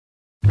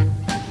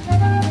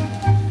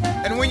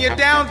When you're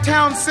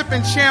downtown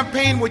sipping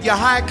champagne with your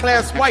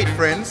high-class white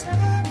friends,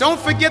 don't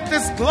forget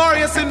this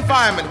glorious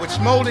environment which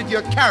molded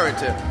your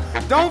character.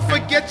 Don't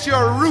forget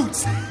your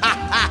roots.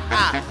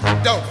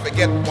 Don't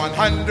forget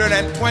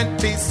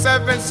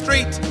 127th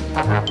Street.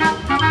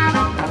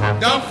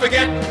 Don't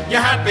forget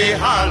your happy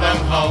Harlem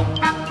home.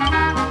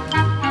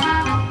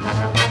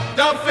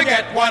 Don't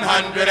forget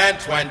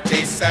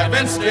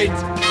 127th Street.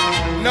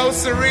 No,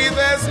 siree,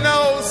 there's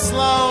no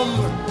slum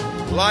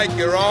like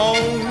your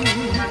own.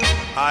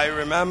 I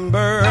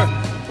remember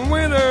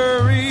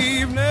winter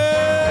evenings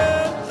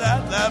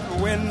at that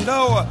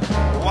window,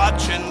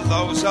 watching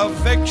those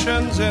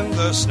evictions in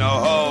the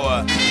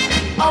snow.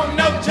 Oh,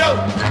 no joke.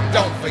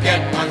 Don't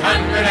forget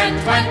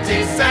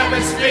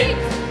 127th Street.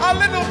 A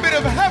little bit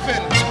of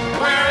heaven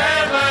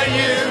wherever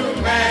you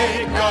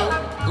may go.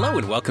 Hello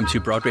and welcome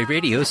to Broadway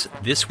Radio's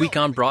This Week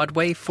on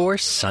Broadway for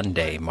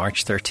Sunday,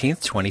 March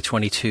 13th,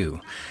 2022.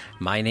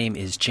 My name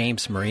is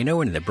James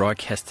Marino, and in the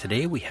broadcast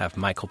today we have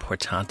Michael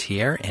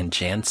Portantiere and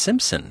Jan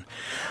Simpson.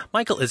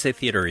 Michael is a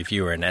theater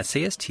reviewer and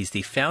essayist. He's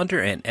the founder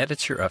and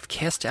editor of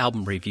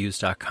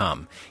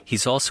CastAlbumReviews.com.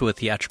 He's also a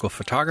theatrical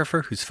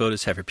photographer whose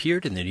photos have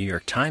appeared in the New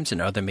York Times and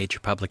other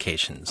major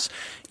publications.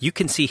 You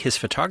can see his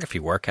photography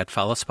work at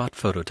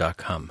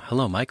followspotphoto.com.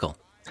 Hello, Michael.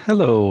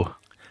 Hello.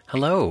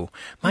 Hello.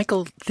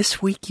 Michael,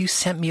 this week you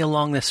sent me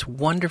along this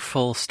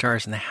wonderful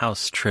Stars in the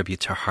House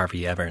tribute to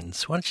Harvey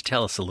Evans. Why don't you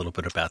tell us a little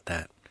bit about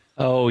that?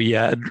 Oh,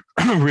 yeah, it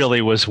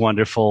really was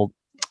wonderful.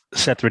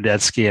 Seth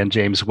Rudetsky and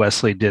James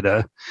Wesley did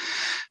a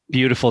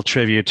beautiful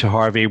tribute to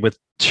Harvey with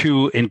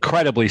two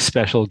incredibly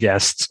special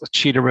guests,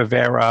 Chita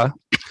Rivera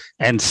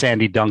and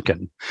Sandy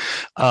Duncan.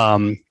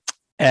 And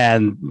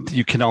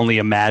you can only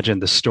imagine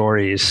the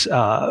stories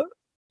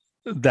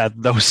that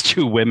those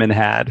two women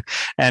had.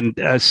 And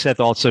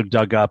Seth also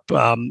dug up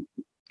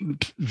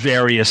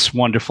various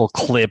wonderful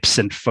clips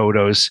and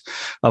photos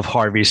of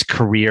Harvey's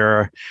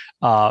career,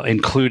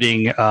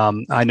 including,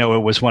 I know it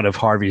was one of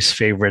Harvey's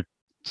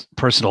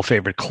personal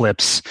favorite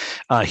clips.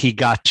 He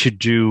got to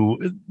do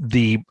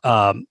the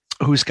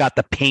Who's Got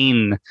the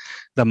Pain,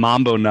 the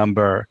Mambo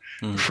number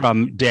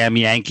from Damn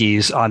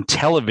Yankees on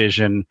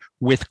television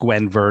with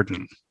Gwen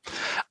Verdon.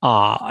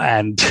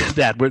 And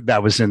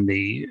that was in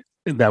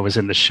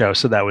the show.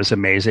 So that was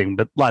amazing,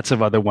 but lots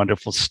of other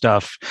wonderful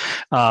stuff.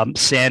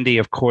 Sandy,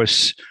 of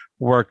course,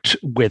 worked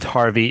with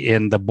Harvey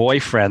in The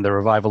Boyfriend, the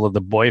revival of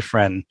The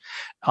Boyfriend,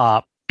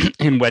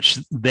 in which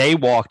they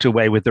walked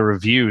away with the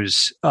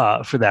reviews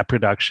for that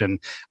production.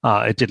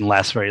 It didn't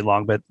last very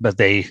long, but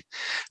they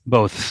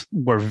both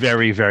were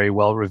very, very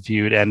well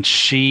reviewed. And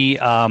she,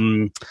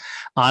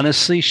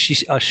 honestly,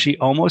 she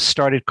almost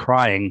started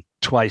crying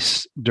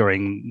twice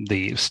during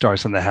the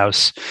Stars in the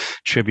House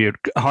tribute.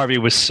 Harvey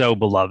was so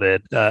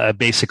beloved.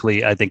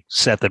 Basically, I think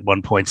Seth at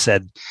one point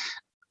said,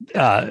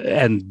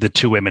 and the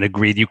two women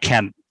agreed, you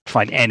can't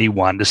find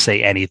anyone to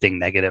say anything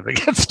negative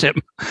against him.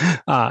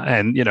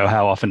 And you know,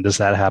 how often does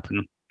that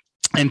happen?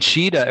 And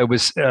Chita,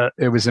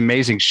 it was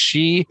amazing.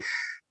 She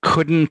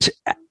couldn't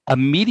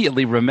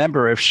immediately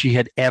remember if she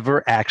had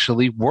ever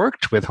actually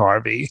worked with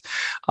Harvey,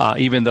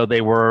 even though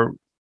they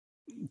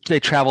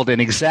traveled in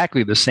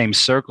exactly the same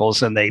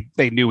circles and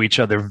they knew each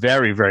other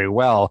very, very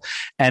well.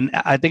 And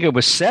I think it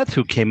was Seth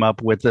who came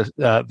up with the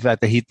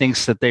fact that he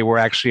thinks that they were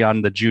actually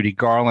on the Judy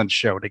Garland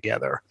show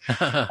together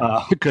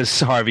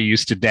because Harvey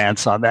used to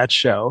dance on that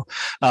show.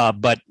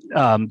 But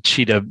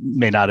Chita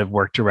may not have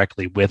worked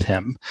directly with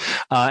him.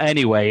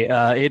 Anyway,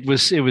 it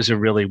was a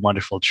really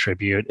wonderful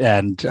tribute.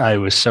 And I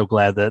was so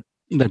glad that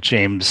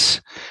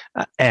James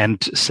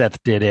and Seth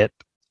did it.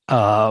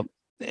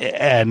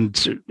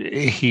 And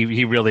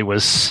he really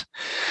was,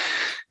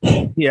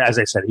 yeah, as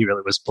I said, he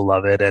really was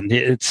beloved. And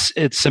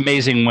it's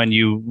amazing when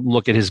you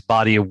look at his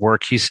body of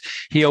work.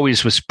 He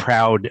always was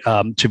proud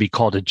to be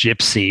called a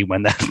gypsy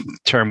when that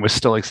term was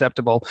still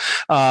acceptable.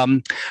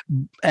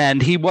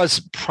 And he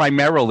was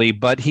primarily,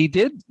 but he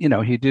did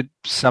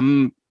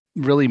some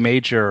really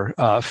major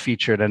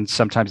featured and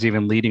sometimes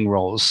even leading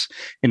roles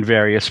in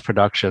various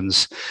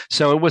productions.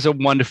 So it was a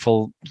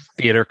wonderful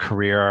theater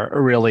career,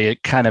 really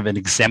kind of an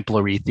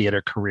exemplary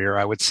theater career,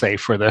 I would say,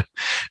 for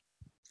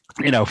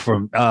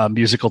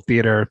musical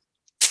theater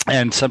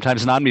and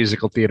sometimes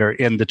non-musical theater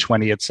in the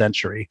 20th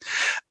century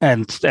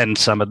and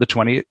some of the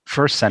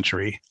 21st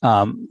century.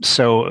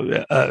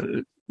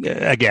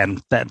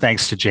 Again,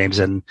 thanks to James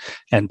and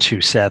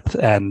to Seth,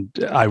 and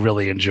I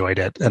really enjoyed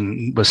it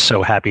and was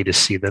so happy to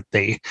see that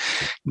they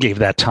gave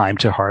that time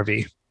to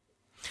Harvey.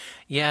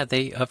 Yeah,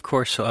 they, of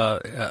course,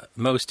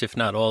 most, if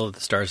not all, of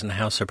the Stars in the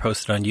House are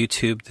posted on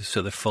YouTube,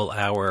 so the full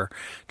hour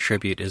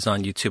tribute is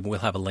on YouTube. We'll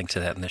have a link to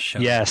that in the show.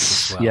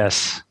 Yes, as well.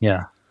 Yes,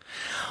 yeah.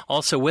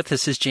 Also with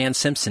us is Jan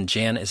Simpson.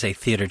 Jan is a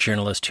theater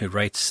journalist who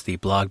writes the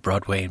blog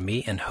Broadway and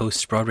Me and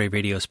hosts Broadway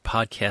Radio's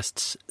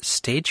podcasts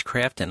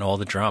Stagecraft and All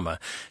the Drama.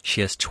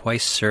 She has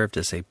twice served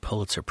as a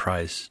Pulitzer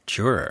Prize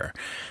juror.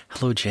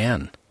 Hello,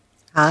 Jan.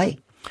 Hi.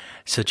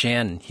 So,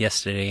 Jan,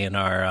 yesterday in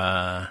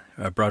our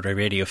Broadway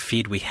Radio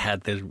feed, we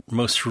had the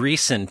most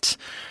recent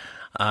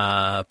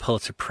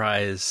Pulitzer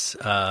Prize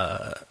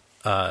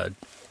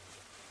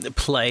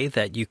play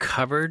that you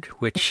covered,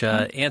 which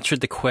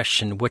answered the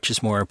question, which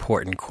is more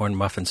important, corn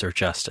muffins or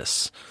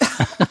justice?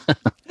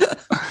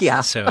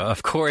 Yeah. So,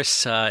 of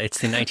course, it's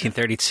the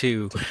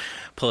 1932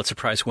 Pulitzer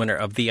Prize winner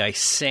of The I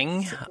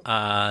Sing.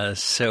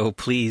 So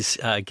please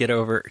get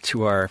over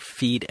to our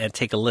feed and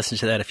take a listen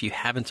to that if you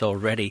haven't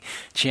already.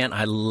 Jan,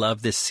 I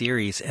love this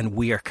series, and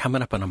we are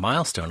coming up on a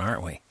milestone,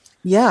 aren't we?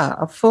 Yeah,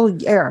 a full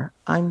year.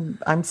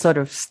 I'm sort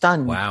of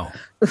stunned. Wow.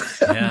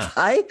 Yeah.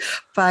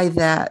 by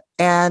that.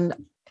 And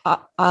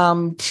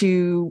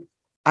to,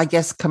 I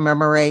guess,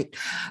 commemorate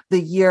the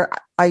year,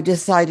 I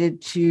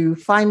decided to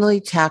finally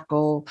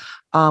tackle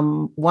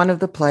one of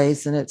the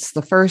plays, and it's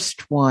the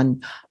first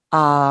one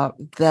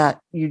that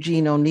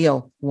Eugene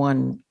O'Neill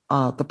won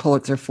the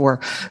Pulitzer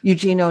for.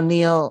 Eugene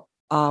O'Neill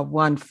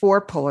won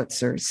 4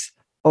 Pulitzers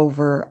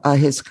over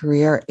his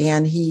career,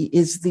 and he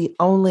is the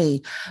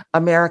only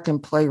American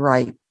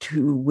playwright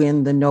to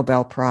win the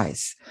Nobel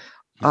Prize.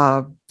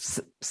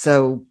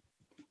 So,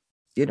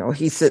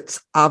 he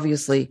sits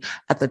obviously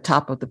at the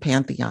top of the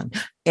pantheon.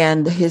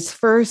 And his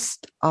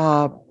first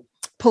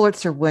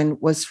Pulitzer win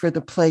was for the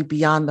play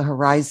Beyond the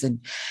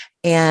Horizon.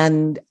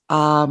 And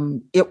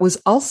it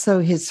was also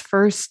his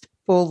first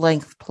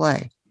full-length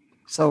play.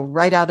 So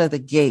right out of the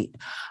gate,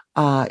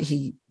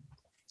 he,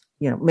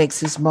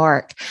 makes his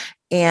mark.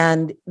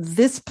 And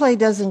this play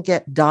doesn't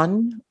get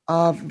done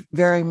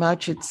very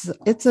much.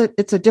 It's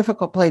a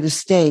difficult play to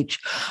stage,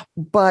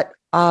 but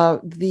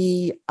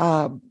the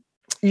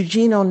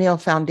Eugene O'Neill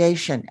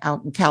Foundation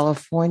out in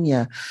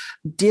California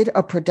did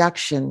a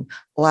production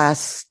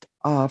last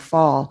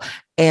fall,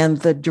 and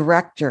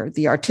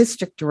the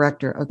artistic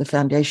director of the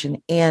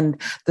foundation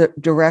and the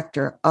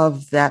director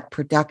of that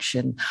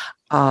production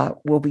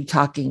will be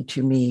talking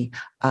to me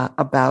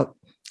about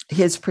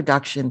his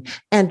production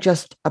and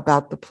just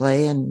about the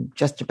play and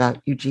just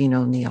about Eugene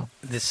O'Neill.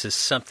 This is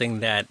something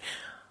that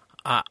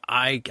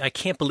I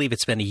can't believe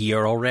it's been a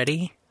year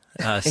already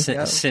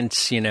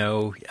since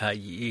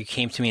you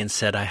came to me and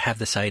said, I have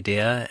this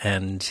idea,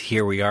 and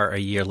here we are a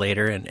year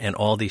later, and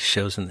all these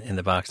shows in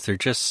the box. They're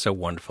just so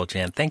wonderful,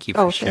 Jan. Thank you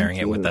for sharing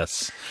it with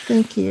us.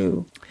 Thank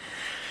you.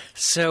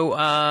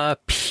 So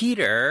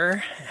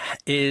Peter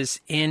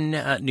is in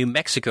New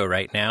Mexico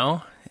right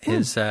now.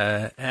 His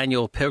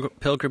annual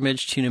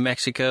pilgrimage to New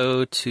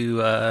Mexico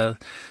to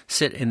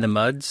sit in the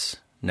muds.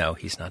 No,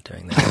 he's not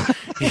doing that.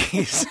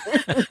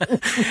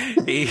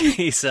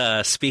 he's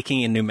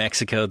speaking in New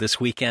Mexico this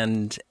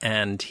weekend,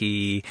 and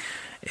he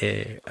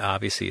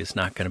obviously is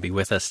not going to be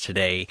with us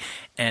today.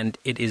 And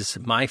it is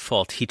my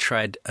fault. He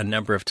tried a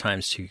number of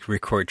times to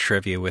record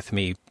trivia with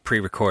me,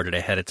 pre-recorded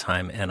ahead of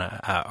time, and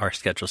our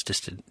schedules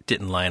just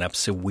didn't line up,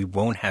 so we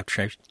won't have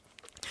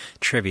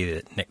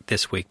trivia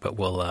this week, but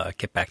we'll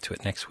get back to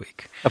it next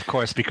week. Of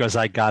course, because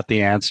I got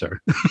the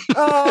answer.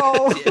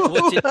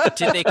 Oh,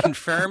 did they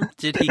confirm?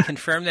 Did he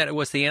confirm that it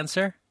was the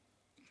answer?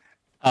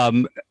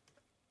 I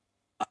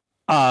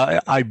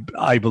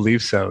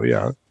believe so.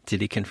 Yeah. Did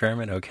he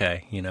confirm it?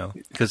 Okay,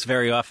 because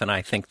very often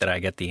I think that I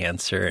get the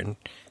answer,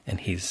 and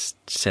he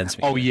sends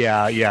me. Oh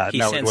yeah.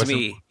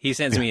 He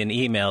sends me an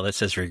email that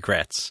says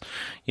regrets.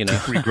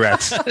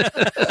 Regrets.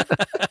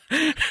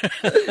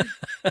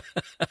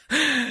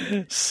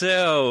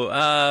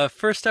 So,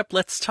 first up,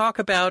 let's talk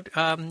about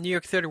New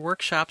York Theater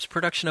Workshop's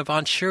production of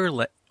On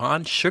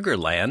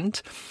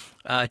Sugarland.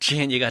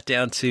 Jan, you got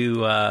down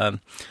to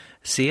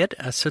see it,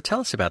 so tell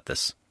us about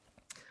this.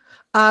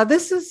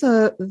 This is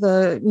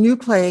the new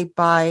play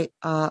by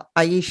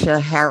Aisha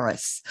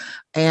Harris,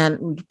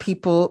 and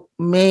people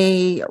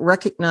may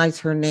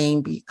recognize her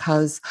name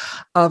because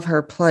of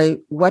her play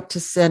What to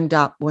Send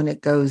Up When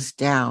It Goes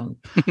Down.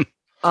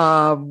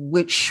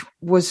 Which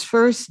was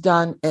first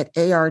done at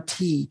ART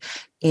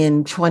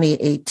in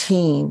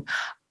 2018,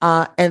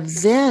 and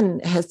then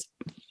has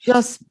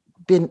just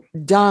been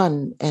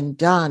done and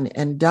done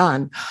and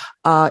done.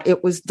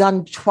 It was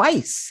done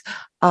twice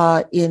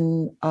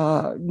in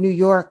New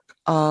York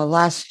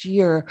last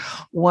year,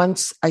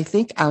 once I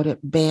think out at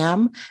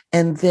BAM,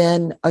 and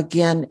then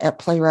again at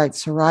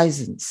Playwrights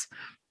Horizons.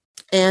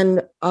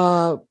 And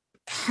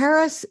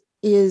Harris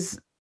is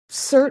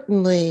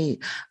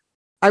certainly,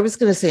 I was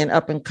going to say an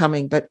up and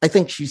coming, but I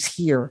think she's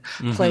here,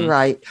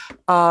 playwright.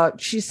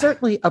 She's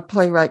certainly a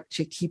playwright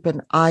to keep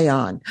an eye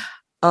on.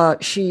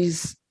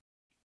 She's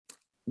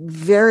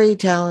very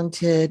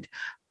talented,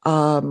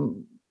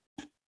 and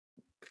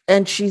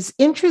she's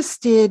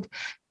interested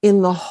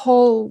in the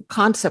whole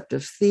concept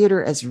of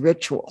theater as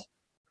ritual.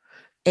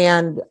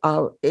 And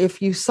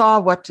if you saw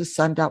What to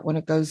Send Up When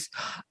It Goes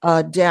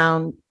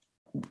Down,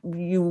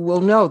 you will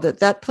know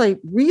that play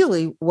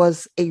really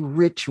was a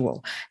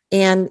ritual.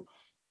 And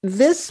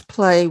this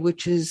play,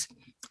 which is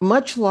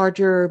much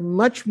larger,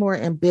 much more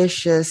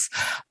ambitious,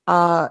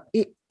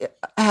 it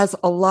has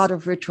a lot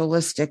of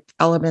ritualistic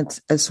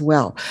elements as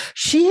well.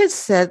 She has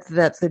said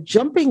that the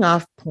jumping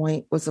off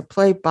point was a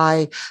play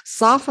by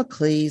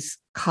Sophocles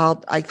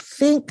called, I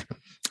think,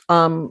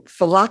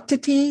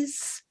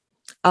 Philoctetes,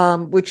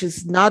 which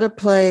is not a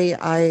play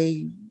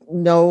I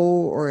know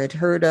or had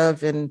heard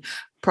of, and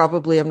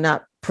probably am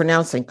not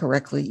pronouncing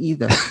correctly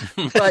either.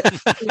 But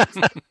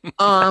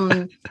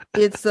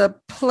it's a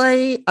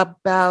play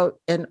about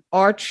an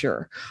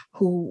archer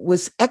who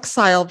was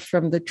exiled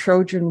from the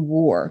Trojan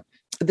War.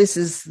 This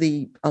is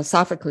the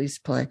Sophocles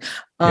play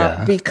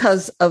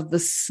because of the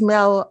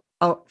smell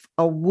of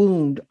a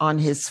wound on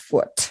his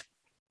foot.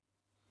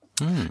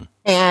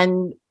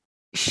 And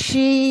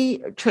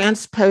she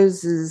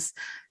transposes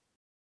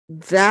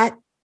that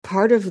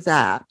part of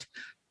that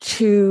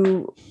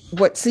to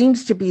what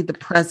seems to be the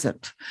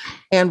present.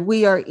 And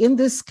we are in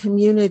this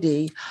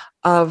community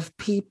of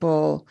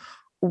people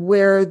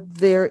where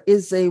there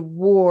is a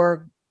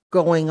war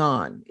going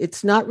on.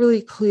 It's not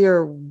really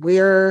clear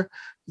where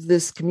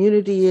this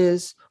community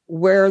is,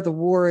 where the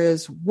war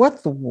is,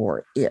 what the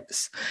war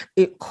is.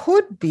 It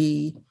could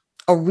be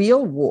a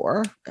real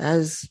war,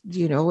 as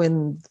you know,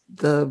 in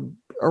the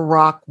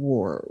Iraq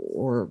War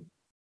or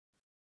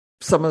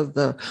some of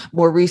the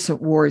more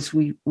recent wars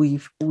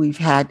we've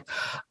had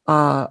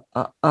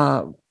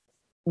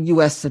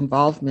U.S.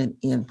 involvement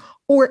in,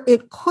 or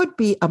it could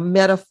be a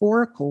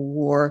metaphorical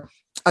war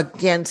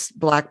against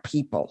Black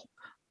people.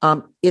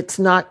 It's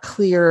not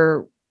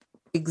clear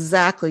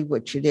exactly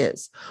which it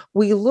is.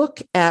 We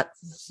look at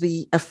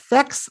the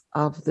effects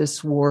of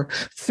this war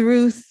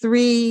through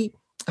three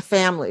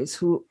families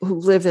who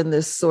live in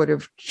this sort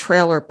of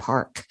trailer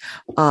park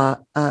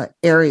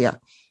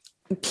area.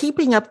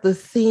 Keeping up the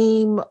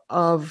theme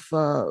of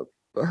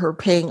her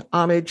paying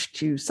homage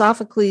to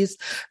Sophocles,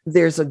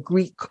 there's a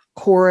Greek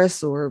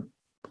chorus or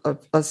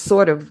a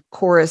sort of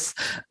chorus.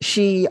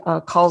 She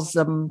calls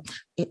them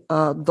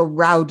the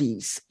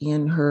rowdies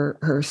in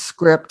her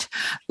script.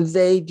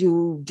 They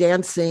do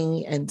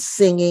dancing and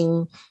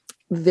singing.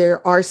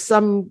 There are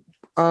some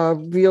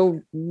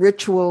real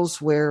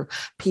rituals where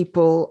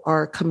people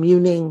are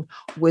communing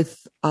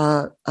with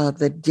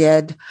the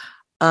dead.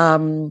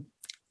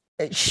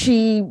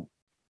 She,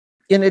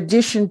 in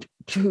addition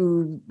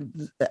to,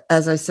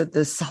 as I said,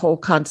 this whole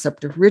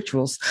concept of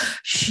rituals,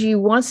 she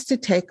wants to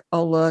take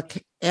a look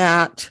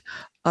at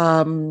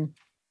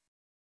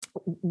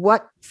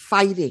what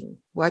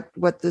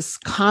this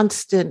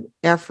constant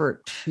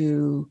effort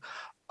to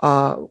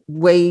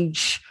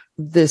wage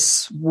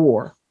this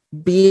war,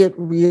 be it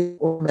real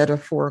or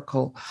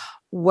metaphorical,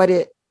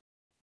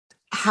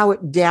 how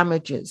it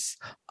damages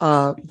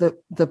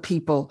the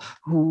people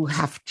who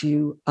have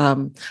to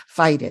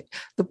fight it.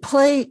 The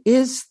play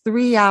is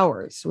 3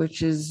 hours,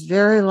 which is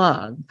very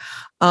long,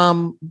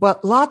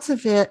 but lots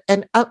of it,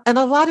 and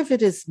a lot of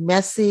it is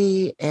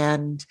messy,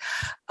 and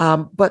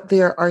but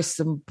there are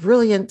some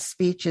brilliant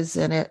speeches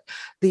in it.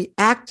 The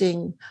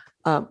acting,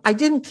 I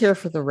didn't care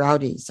for the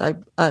rowdies. I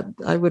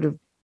would have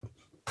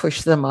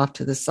push them off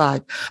to the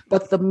side.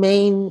 But the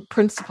main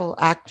principal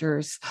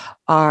actors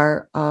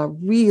are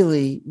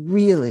really,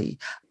 really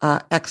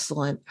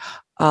excellent.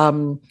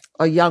 A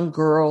young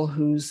girl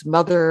whose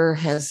mother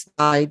has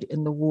died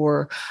in the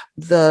war,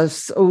 the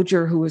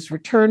soldier who was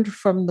returned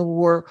from the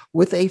war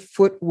with a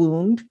foot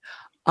wound,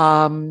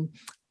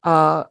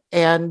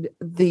 and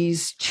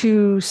these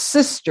two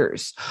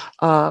sisters,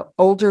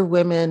 older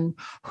women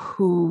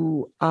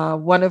who,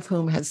 one of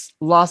whom has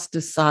lost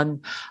a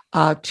son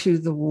to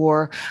the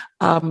war.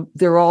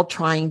 They're all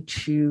trying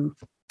to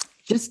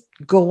just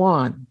go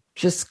on,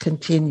 just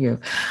continue.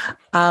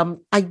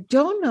 I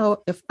don't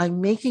know if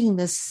I'm making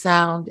this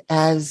sound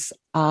as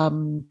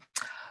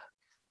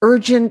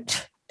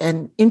urgent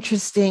and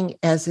interesting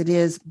as it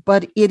is,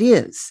 but it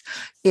is.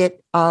 The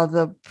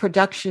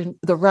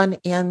run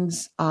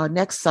ends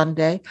next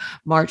Sunday,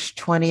 March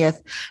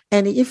 20th.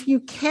 And if you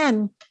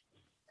can,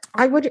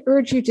 I would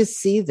urge you to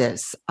see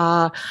this.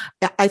 I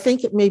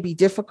think it may be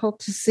difficult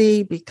to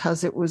see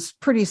because it was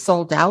pretty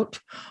sold out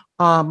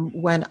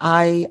when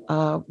I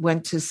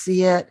went to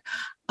see it.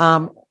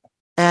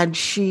 And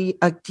she,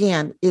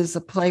 again, is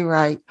a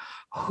playwright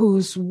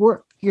whose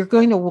work you're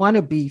going to want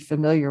to be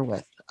familiar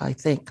with, I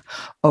think,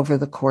 over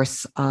the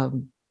course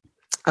of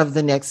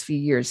the next few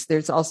years.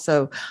 There's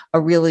also a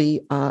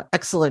really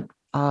excellent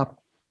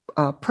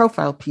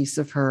profile piece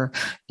of her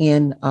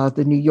in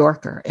the New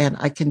Yorker, and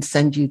I can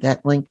send you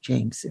that link,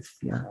 James, if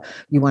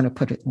you want to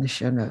put it in the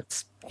show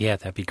notes. Yeah,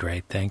 that'd be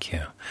great. Thank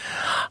you.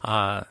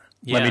 Let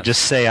me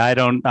just say, I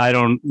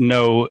don't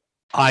know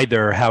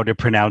either how to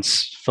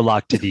pronounce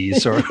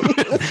Philoctetes, or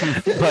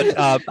but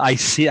I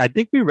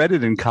think we read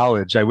it in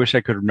college. I wish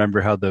I could remember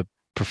how the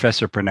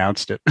professor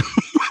pronounced it.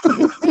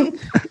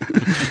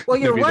 Well,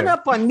 you're one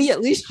up on me.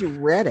 At least you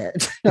read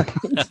it.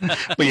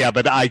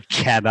 but I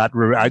cannot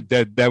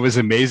remember. That was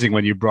amazing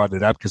when you brought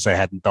it up, because I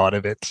hadn't thought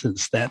of it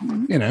since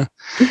then.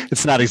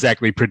 It's not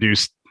exactly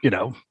produced,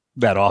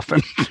 that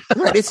often.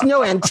 Right. It's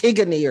no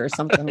Antigone or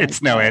something.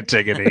 It's no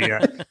Antigone.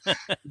 Yeah.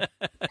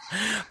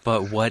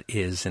 But what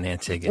is an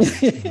Antigone?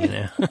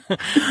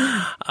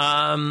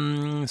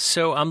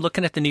 So I'm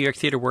looking at the New York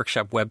Theater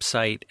Workshop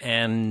website,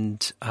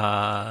 and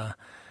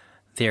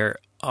there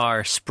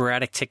are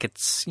sporadic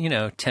tickets,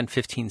 10,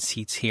 15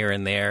 seats here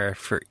and there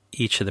for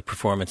each of the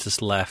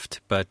performances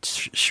left,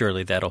 but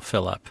surely that'll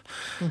fill up.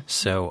 Mm-hmm.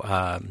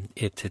 So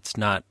it's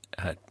not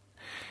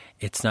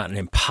it's not an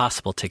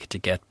impossible ticket to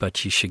get,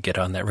 but you should get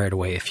on that right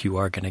away if you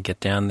are going to get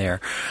down there.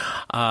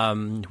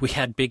 We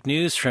had big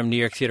news from New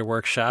York Theater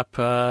Workshop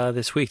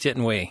this week,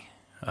 didn't we?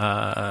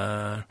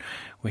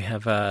 We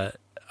have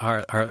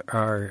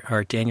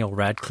our Daniel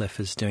Radcliffe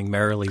is doing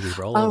Merrily We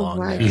Roll Along.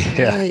 Right,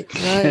 there.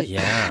 right.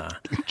 Yeah.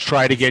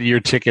 Try to get your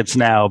tickets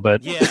now,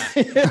 but Yeah.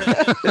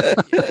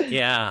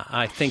 Yeah,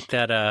 I think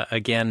that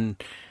again.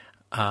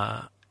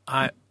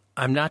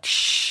 I'm not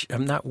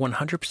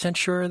 100%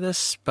 sure of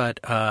this,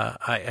 but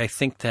I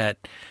think that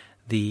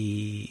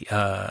you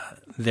have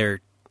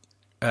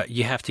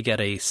to get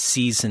a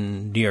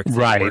season New York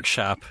Theater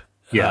Workshop.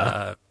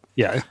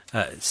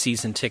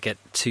 Season ticket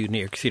to New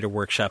York Theater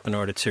Workshop in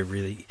order to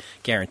really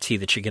guarantee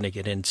that you're going to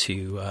get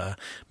into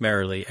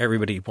Merrily.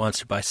 Everybody wants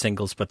to buy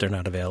singles, but they're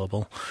not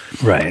available.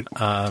 Right.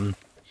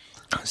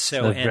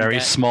 So it's a very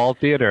small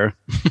theater.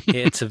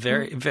 It's a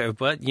very,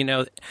 but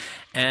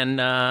and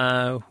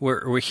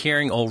we're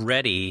hearing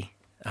already.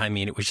 I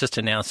mean, it was just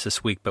announced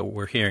this week, but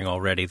we're hearing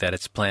already that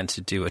it's planned to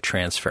do a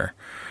transfer.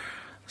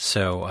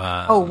 So,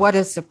 what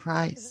a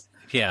surprise!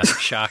 Yeah,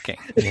 shocking.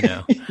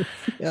 Yeah.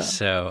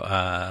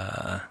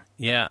 So,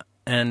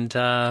 and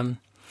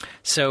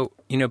so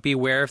be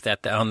aware of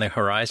that on the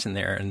horizon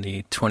there in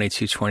the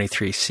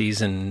 22-23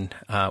 season.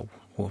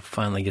 We'll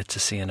finally get to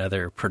see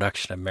another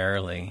production of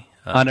Merrily.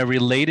 On a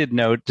related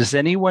note, does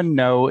anyone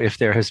know if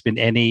there has been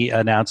any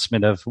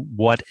announcement of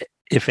what,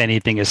 if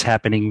anything, is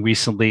happening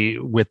recently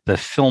with the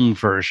film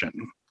version?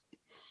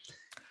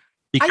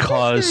 Because I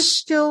think they're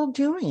still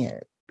doing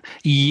it.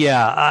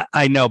 Yeah,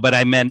 I know, but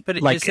I meant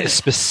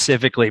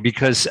specifically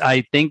because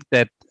I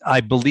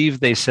believe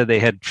they said they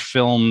had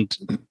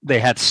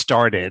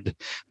started.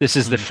 This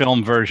is the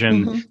film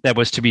version that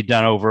was to be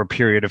done over a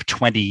period of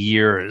 20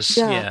 years.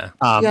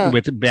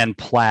 With Ben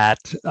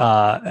Platt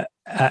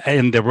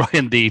in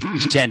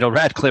the Daniel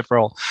Radcliffe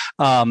role.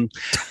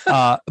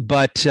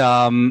 But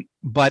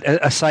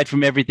aside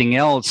from everything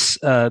else,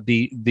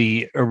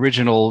 the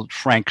original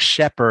Frank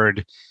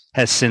Shepard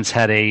has since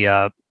had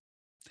a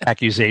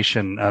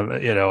accusation of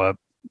a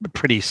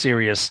pretty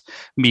serious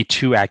Me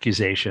Too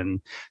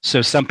accusation.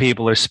 So some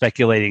people are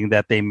speculating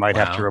that they might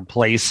have to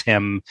replace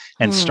him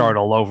and start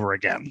all over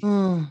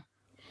again.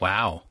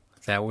 Wow,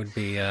 that would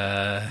be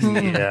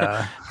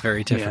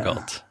very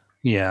difficult.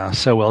 Yeah,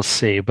 so we'll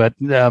see. But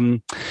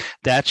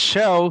that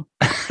show,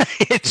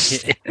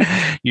 it's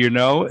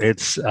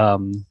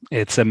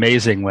it's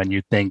amazing when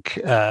you think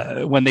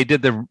when they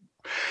did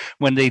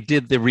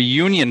the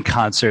reunion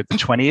concert, the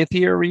 20th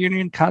year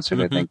reunion concert,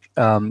 I think.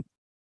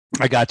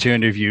 I got to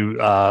interview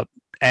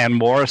Ann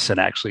Morrison,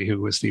 actually,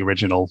 who was the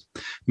original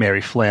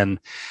Mary Flynn,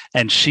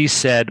 and she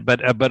said,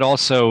 but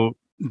also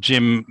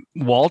Jim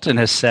Walton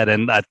has said,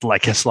 and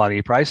like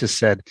Lonnie Price has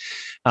said,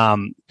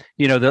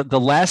 the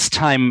last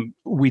time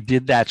we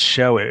did that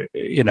show,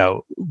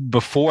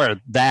 before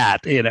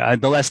that, the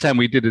last time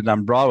we did it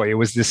on Broadway, it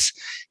was this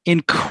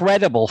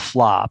incredible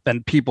flop,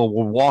 and people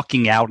were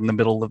walking out in the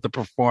middle of the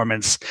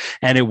performance,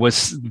 and it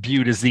was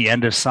viewed as the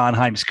end of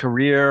Sondheim's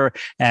career,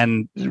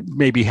 and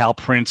maybe Hal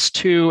Prince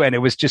too, and it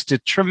was just a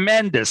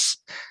tremendous,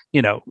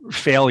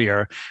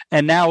 failure.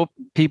 And now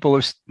people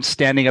are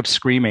standing up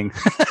screaming.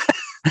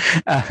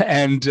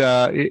 And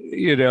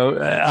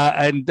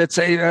that's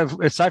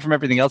aside from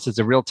everything else, it's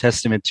a real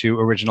testament to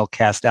original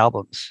cast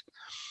albums.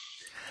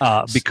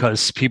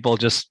 Because people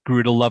just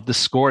grew to love the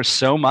score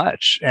so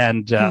much.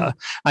 And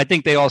I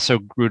think they also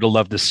grew to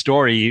love the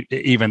story,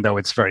 even though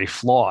it's very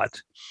flawed.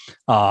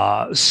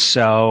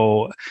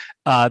 So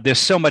there's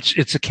so much,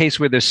 it's a case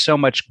where there's so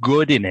much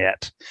good in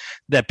it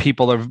that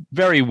people are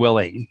very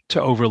willing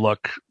to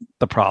overlook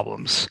the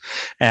problems.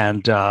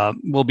 And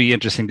will be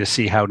interesting to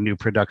see how new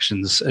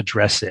productions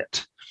address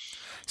it.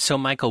 So,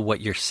 Michael, what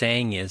you're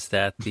saying is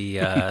that the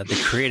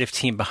creative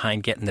team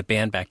behind getting the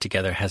band back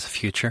together has a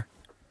future?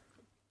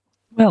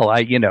 Well,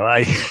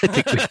 I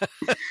think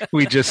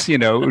we just,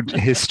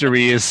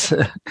 history is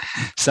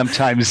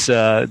sometimes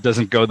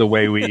doesn't go the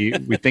way we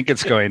think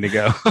it's going to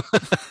go.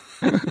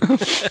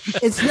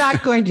 It's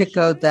not going to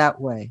go that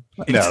way.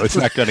 No, it's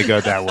not going to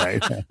go that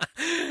way.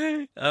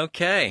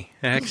 Okay,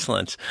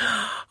 excellent.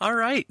 All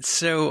right,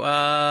 so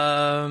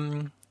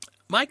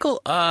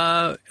Michael,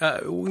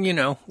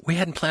 we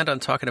hadn't planned on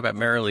talking about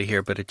Merrily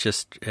here, but it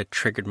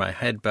triggered my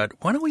head. But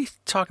why don't we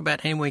talk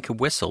about Any Way You Could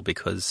Whistle?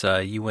 Because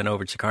you went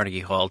over to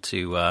Carnegie Hall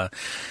to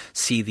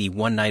see the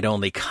One Night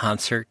Only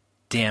concert.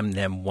 Damn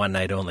them One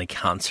Night Only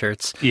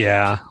concerts.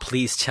 Yeah.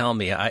 Please tell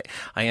me. I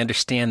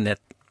understand that.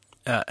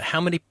 How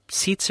many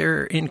seats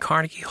are in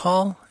Carnegie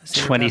Hall?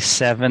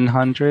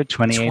 2,700,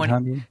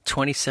 2,800?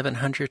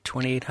 2,700,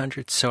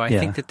 2,800. So I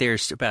think that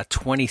there's about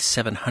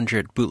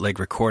 2,700 bootleg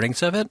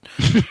recordings of it.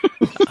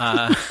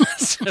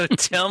 So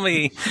tell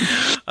me,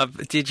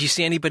 did you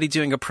see anybody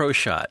doing a pro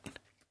shot?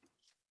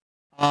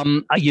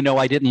 I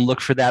didn't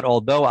look for that,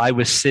 although I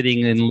was sitting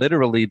in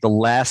literally the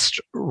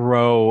last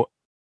row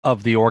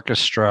of the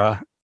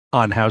orchestra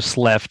on house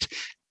left,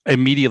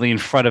 immediately in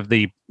front of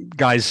the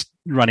guys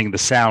running the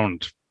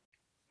sound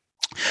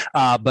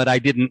But I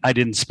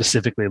didn't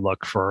specifically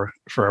look for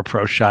a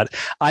pro shot.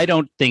 I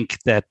don't think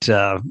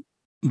that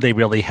they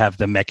really have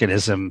the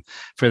mechanism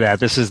for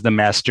that. This is the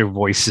Master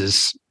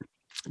Voices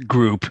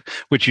group,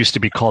 which used to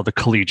be called the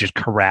Collegiate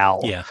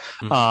Chorale. Yeah.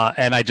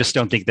 And I just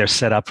don't think they're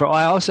set up for.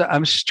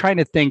 I'm just trying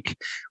to think,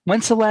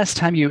 when's the last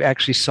time you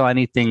actually saw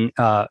anything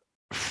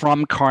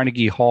from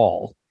Carnegie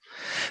Hall?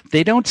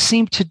 They don't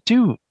seem to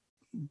do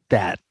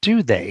that,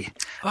 do they?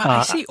 Well,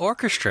 I see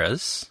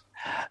orchestras.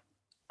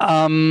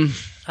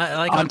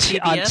 Like on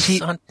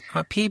PBS, on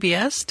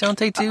PBS, don't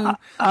they do?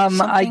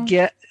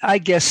 I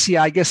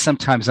guess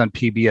sometimes on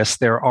PBS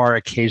there are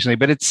occasionally,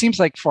 but it seems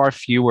like far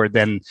fewer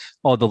than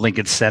all the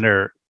Lincoln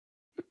Center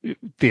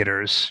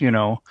theaters.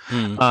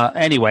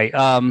 Anyway,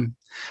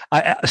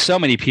 so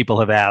many people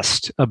have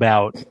asked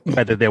about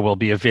whether there will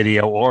be a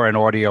video or an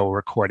audio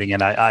recording,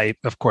 and I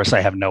of course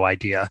I have no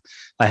idea.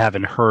 I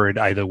haven't heard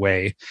either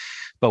way.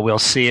 But we'll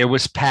see. It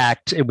was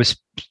packed. It was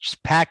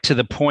packed to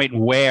the point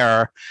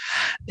where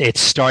it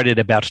started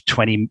about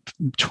 20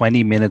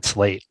 minutes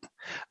late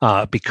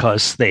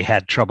because they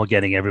had trouble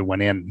getting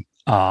everyone in,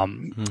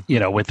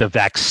 with the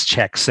vax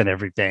checks and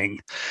everything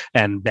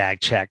and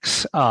bag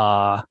checks.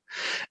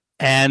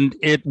 And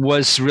it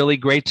was really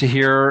great to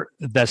hear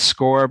the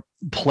score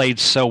played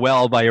so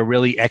well by a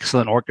really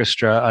excellent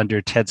orchestra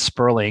under Ted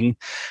Sperling.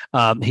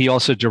 He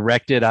also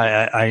directed.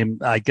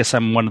 I guess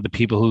I'm one of the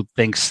people who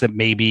thinks that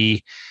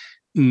maybe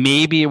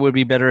it would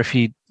be better if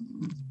he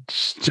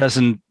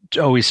doesn't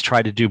always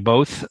try to do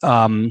both.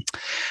 But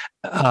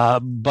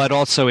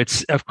also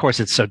it's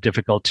so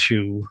difficult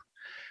to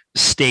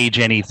stage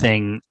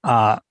anything,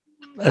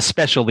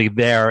 especially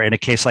there in a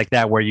case like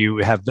that where you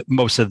have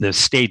most of the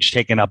stage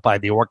taken up by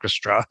the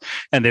orchestra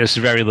and there's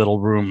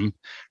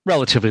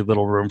relatively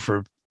little room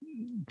for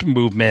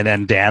movement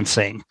and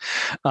dancing.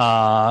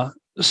 But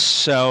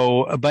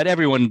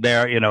everyone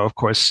there, of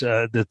course,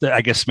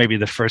 I guess maybe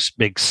the first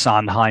big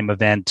Sondheim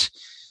event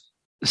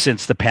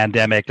since the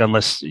pandemic,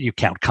 unless you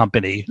count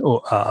Company,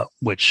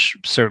 which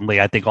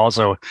certainly I think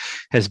also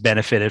has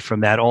benefited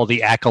from that. All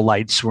the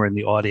acolytes were in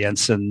the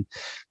audience, and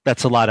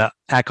that's a lot of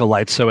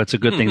acolytes. So it's a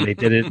good thing they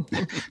did it.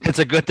 It's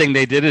a good thing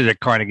they did it at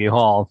Carnegie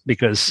Hall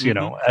because,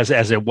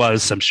 as it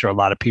was, I'm sure a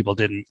lot of people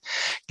didn't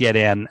get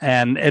in,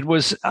 and it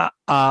was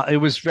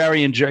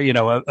very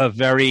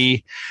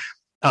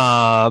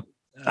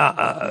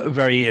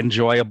very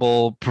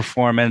enjoyable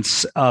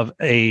performance of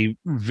a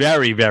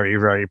very, very,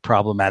 very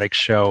problematic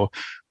show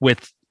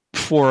with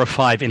 4 or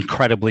 5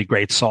 incredibly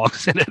great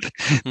songs in it.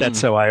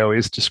 That's how I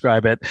always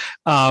describe it.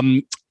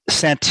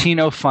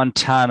 Santino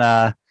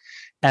Fontana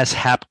as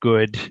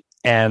Hapgood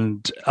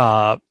and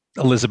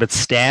Elizabeth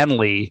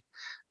Stanley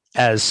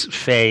as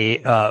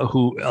Faye,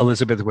 who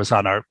Elizabeth was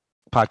on our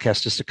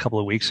podcast just a couple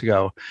of weeks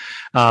ago.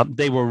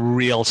 They were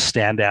real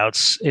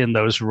standouts in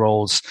those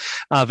roles.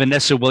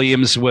 Vanessa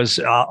Williams was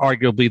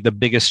arguably the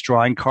biggest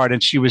drawing card,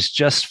 and she was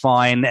just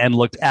fine and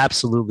looked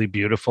absolutely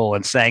beautiful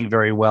and sang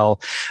very well.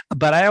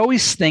 But I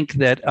always think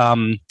that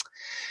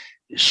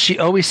she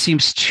always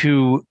seems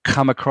to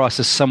come across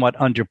as somewhat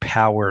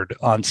underpowered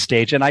on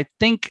stage. And I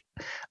think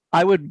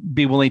I would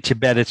be willing to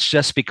bet it's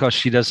just because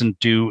she doesn't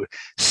do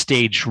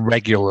stage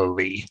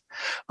regularly.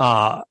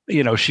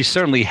 She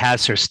certainly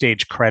has her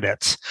stage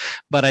credits,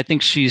 but I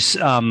think she's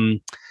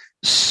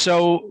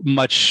so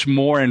much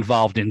more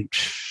involved in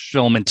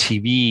film and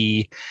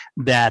TV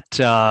that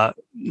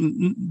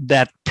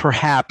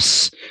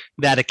perhaps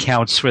that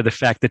accounts for the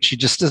fact that she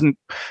just doesn't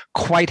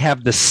quite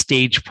have the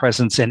stage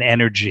presence and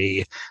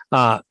energy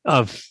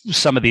of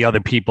some of the other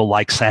people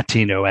like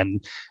Santino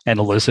and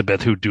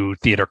Elizabeth who do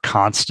theater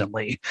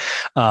constantly.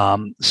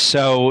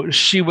 So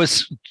she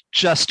was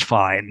just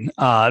fine.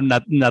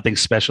 Nothing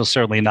special,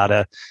 certainly not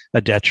a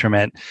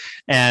detriment.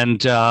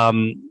 And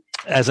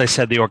as I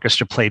said, the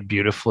orchestra played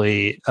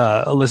beautifully.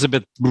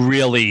 Elizabeth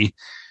really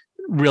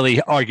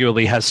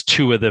arguably has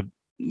 3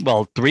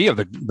 of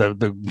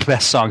the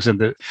best songs in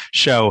the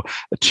show.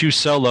 2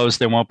 solos,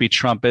 There Won't Be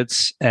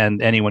Trumpets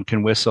and Anyone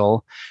Can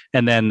Whistle,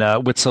 and then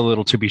What's a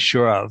Little to Be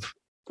Sure Of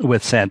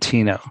with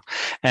Santino.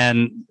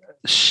 And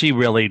she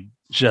really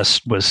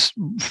just was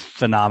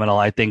phenomenal.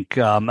 I think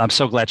I'm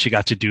so glad she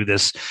got to do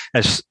this.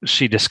 As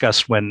she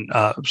discussed when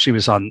she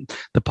was on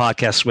the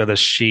podcast with us,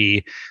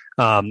 she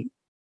of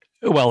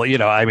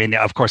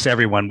course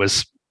everyone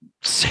was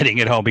sitting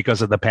at home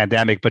because of the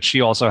pandemic, but she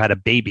also had a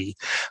baby.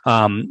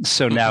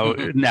 So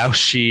now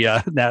she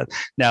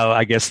now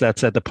I guess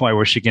that's at the point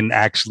where she can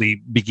actually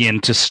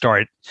begin to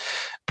start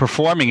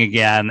performing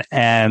again.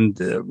 And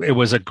it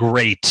was a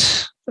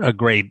great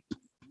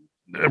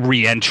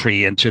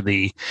re-entry into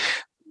the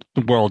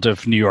world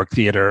of New York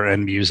theater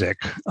and music.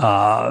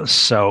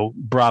 So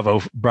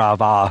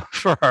brava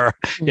for her.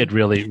 It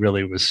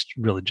really was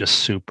really just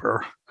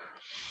super.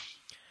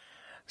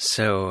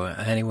 So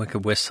Anyone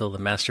Could Whistle, the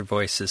Master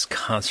Voices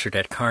concert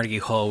at Carnegie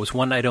Hall was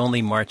one night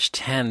only, March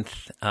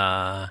 10th.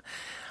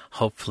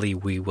 Hopefully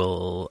we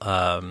will,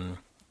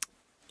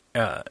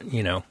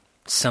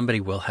 somebody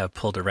will have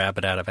pulled a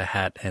rabbit out of a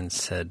hat and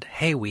said,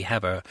 hey, we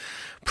have a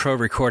pro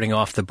recording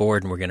off the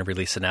board and we're going to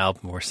release an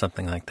album or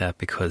something like that,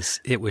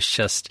 because it was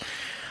just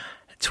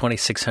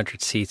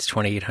 2,600 seats,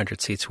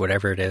 2,800 seats,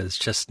 whatever it is,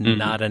 just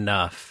not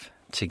enough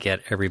to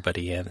get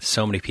everybody in.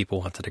 So many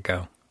people wanted to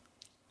go.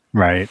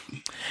 Right.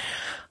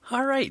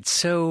 All right.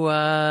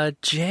 So,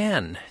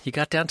 Jan, you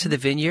got down to the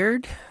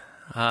Vineyard.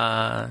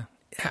 I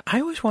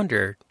always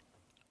wonder,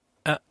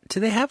 do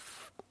they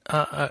have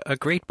a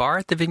great bar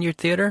at the Vineyard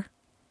Theater?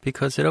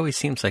 Because it always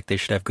seems like they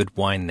should have good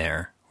wine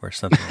there or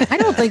something like I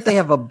don't think they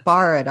have a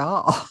bar at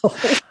all.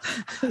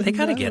 They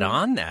got to get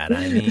on that.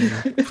 I mean,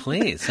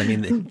 please. I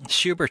mean, the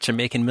Schuberts are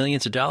making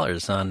millions of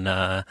dollars on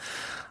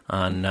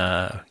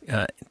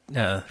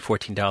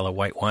 $14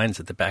 white wines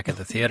at the back of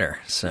the theater.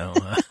 So,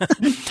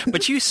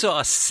 but you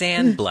saw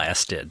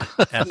Sandblasted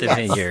at the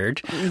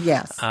Vineyard.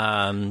 Yes.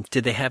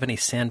 Did they have any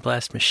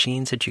sandblast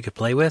machines that you could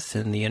play with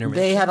in the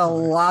intermission? They had a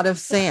lot of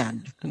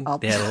sand.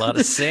 They had a lot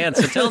of sand.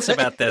 So tell us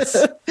about this.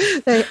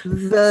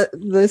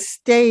 The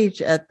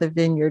stage at the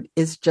Vineyard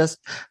is just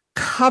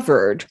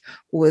covered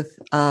with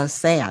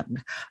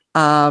sand.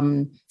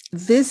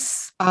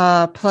 This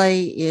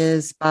play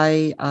is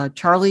by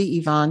Charlie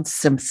Yvonne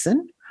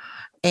Simpson,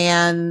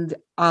 and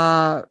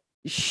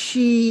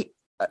she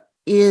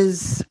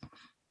is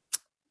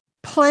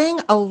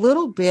playing a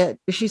little bit.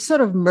 She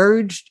sort of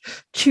merged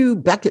two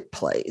Beckett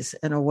plays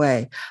in a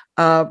way,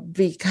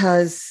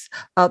 because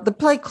the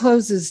play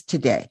closes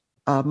today,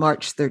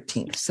 March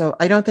 13th. So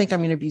I don't think I'm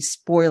going to be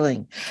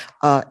spoiling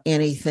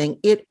anything.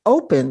 It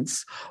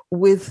opens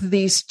with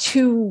these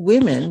two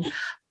women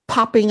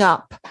popping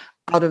up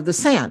out of the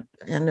sand,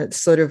 and it's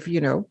sort of,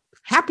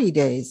 happy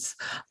days.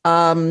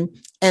 And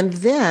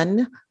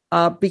then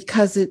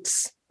because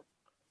it's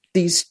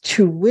these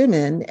two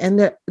women,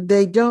 and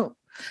they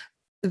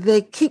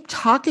keep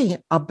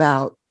talking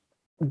about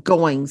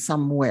going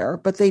somewhere,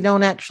 but they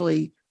don't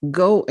actually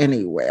go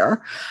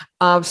anywhere.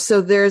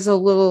 So there's a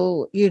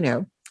little,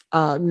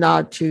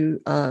 nod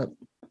to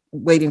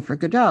Waiting for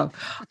Godot.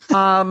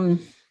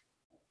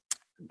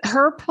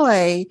 Her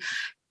play,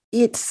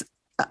 it's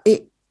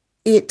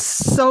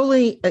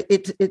firmly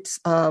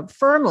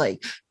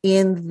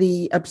in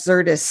the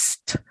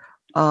absurdist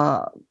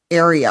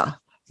area,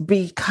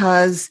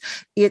 because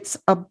it's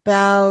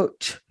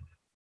about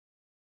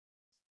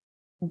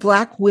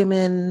Black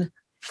women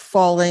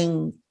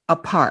falling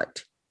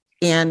apart.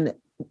 And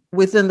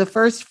within the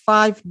first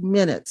 5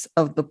 minutes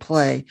of the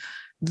play,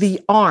 the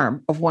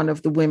arm of one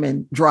of the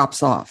women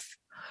drops off.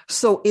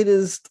 So it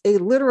is they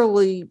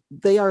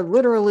are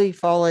literally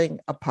falling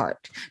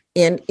apart.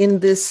 And in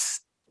this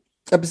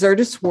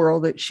absurdist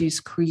world that she's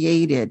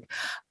created,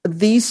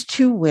 these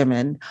two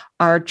women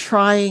are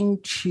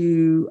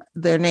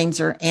their names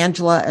are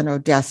Angela and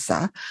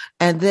Odessa,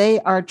 and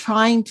they are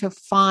trying to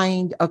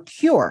find a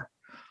cure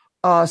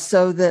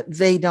so that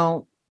they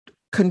don't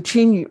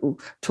continue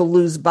to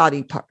lose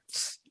body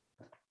parts.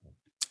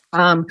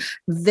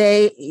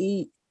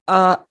 They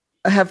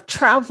have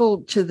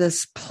traveled to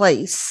this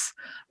place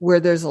where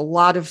there's a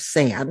lot of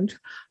sand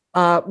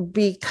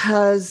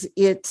because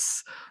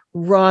it's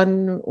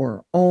run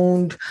or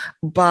owned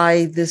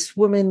by this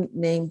woman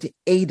named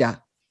Ada.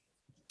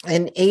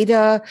 And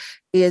Ada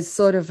is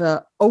sort of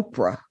a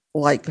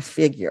Oprah-like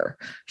figure.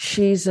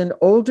 She's an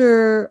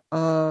older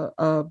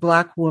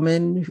Black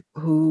woman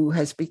who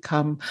has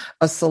become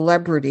a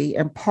celebrity.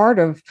 And part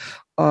of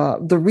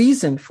the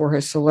reason for her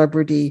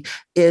celebrity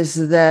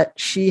is that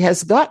she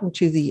has gotten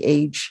to the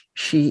age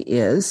she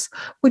is,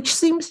 which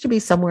seems to be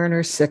somewhere in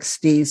her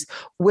 60s,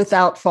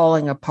 without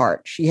falling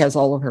apart. She has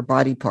all of her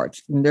body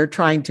parts, and they're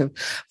trying to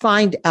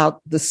find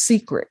out the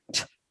secret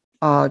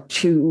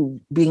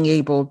to being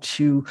able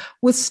to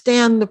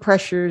withstand the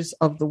pressures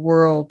of the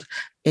world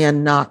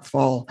and not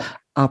fall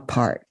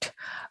apart.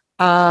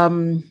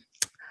 I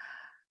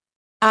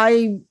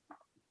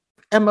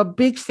am a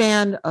big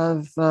fan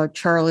of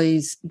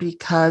Charlie's,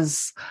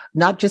 because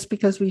not just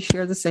because we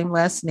share the same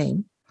last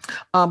name,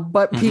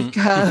 but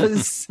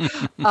because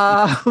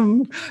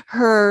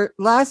her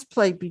last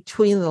play,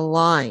 Behind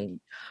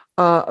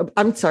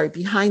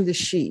the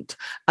Sheet,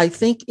 I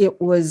think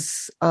it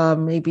was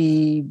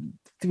maybe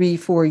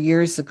 3-4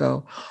 years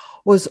ago,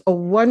 was a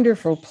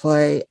wonderful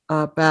play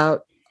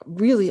about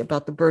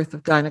the birth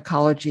of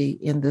gynecology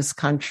in this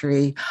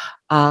country.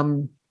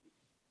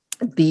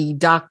 The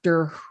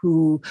doctor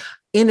who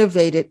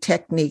innovated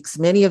techniques,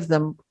 many of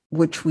them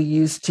which we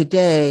use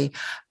today,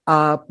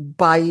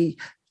 by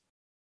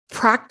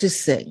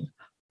practicing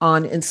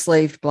on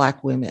enslaved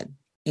Black women.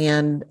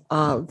 And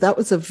that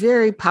was a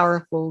very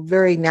powerful,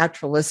 very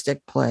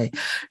naturalistic play.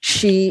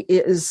 She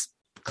is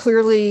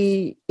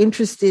clearly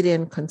interested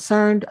and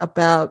concerned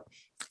about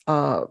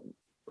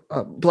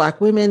Black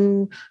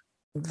women,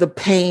 the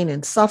pain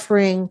and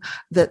suffering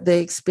that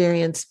they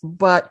experience.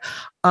 But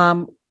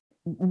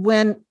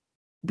when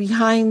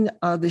Behind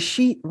the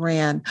Sheet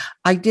ran,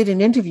 I did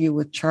an interview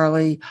with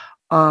Charlie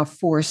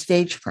for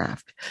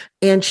Stagecraft.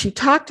 And she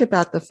talked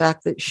about the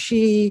fact that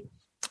she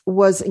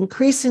was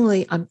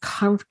increasingly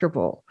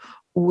uncomfortable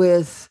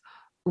with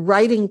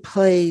writing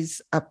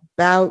plays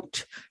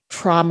about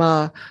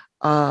trauma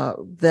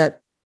that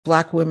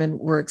Black women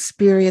were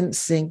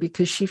experiencing,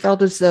 because she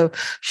felt as though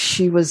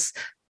she was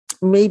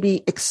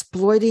maybe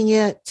exploiting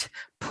it,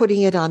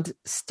 putting it on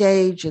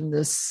stage in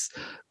this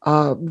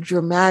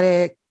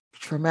dramatic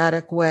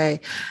way.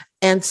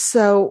 And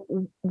so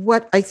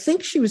what I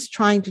think she was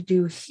trying to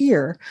do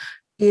here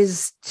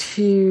is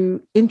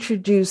to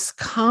introduce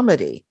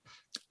comedy,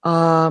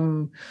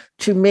 to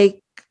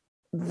make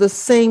the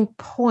same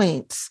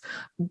points,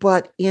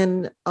 but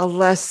in a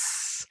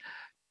less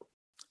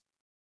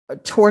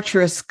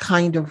torturous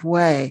kind of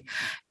way.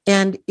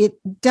 And it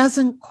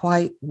doesn't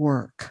quite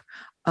work.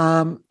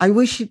 I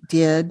wish it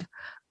did.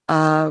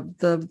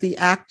 The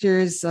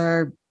actors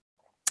are,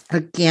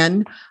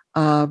 again,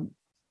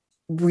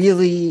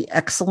 really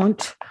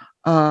excellent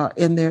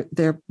in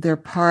their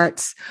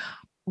parts,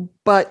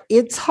 but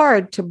it's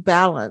hard to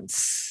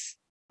balance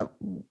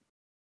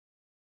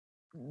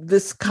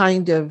this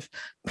kind of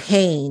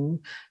pain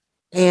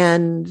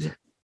and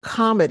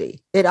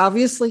comedy. It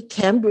obviously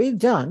can be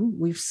done.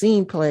 We've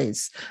seen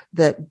plays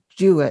that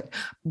do it,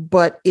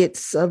 but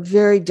it's a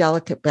very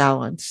delicate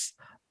balance.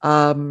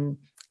 And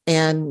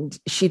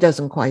she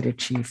doesn't quite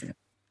achieve it.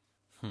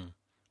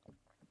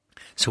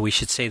 So we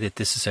should say that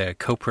this is a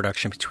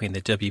co-production between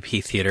the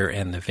WP Theater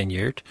and the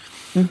Vineyard.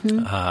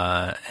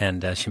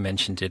 And as you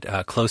mentioned it,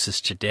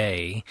 closes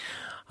today.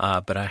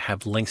 But I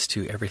have links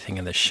to everything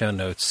in the show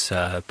notes.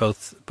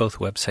 Both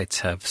websites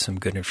have some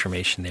good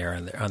information there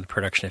on the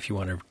production if you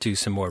want to do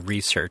some more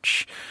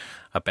research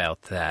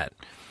about that.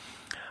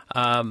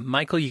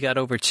 Michael, you got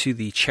over to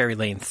the Cherry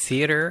Lane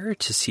Theater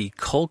to see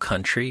Coal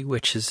Country,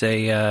 which is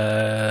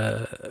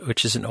an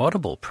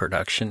Audible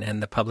production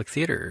and the Public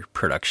Theater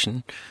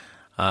production,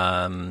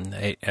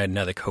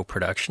 another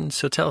co-production.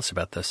 So tell us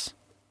about this.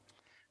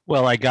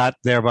 Well, I got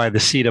there by the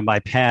seat of my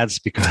pants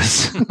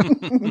because,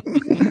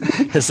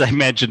 as I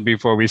mentioned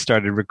before we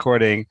started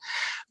recording,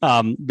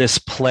 this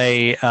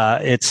play,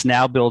 it's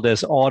now billed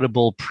as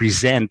Audible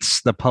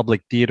Presents the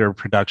Public Theater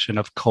production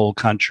of Coal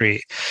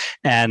Country.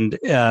 And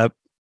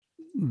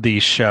the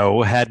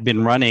show had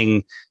been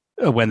running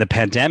when the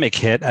pandemic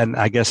hit, and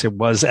I guess it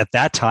was at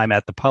that time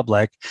at the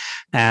Public.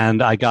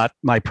 And I got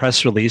my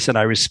press release and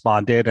I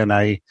responded, and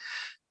I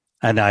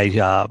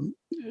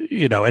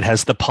it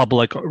has the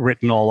Public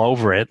written all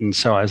over it. And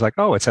so I was like,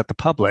 oh, it's at the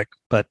Public,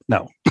 but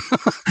no.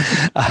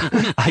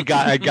 I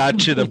got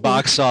to the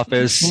box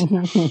office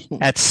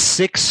at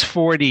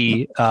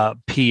 6:40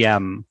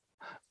 p.m.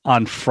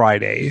 on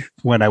Friday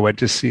when I went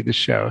to see the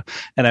show.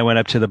 And I went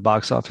up to the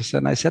box office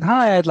and I said,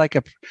 hi,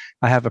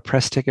 I have a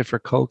press ticket for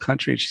Coal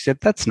Country. She said,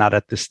 that's not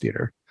at this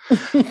theater.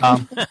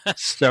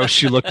 So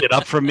she looked it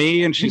up for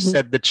me and she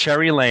said the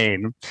Cherry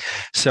Lane.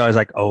 So I was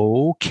like,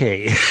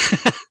 okay.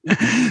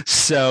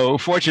 So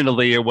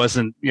fortunately it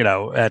wasn't,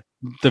 at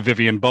the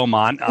Vivian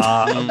Beaumont.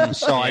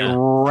 So I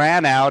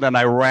ran out and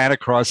I ran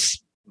across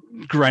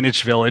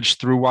Greenwich Village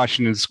through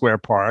Washington Square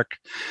Park,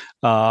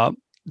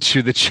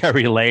 to the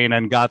Cherry Lane,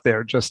 and got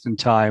there just in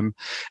time.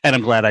 And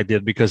I'm glad I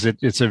did, because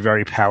it's a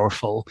very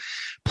powerful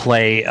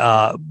play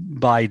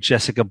by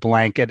Jessica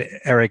Blank and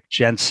Eric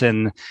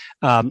Jensen,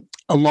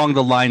 along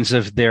the lines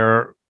of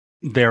their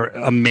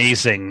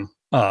amazing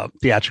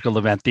theatrical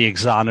event, The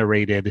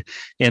Exonerated,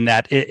 in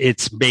that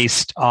it's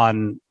based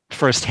on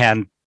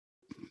firsthand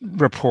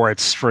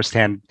reports,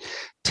 firsthand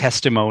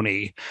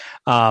testimony,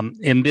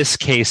 in this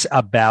case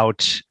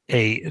about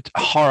a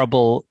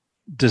horrible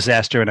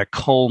disaster in a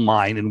coal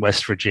mine in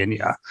West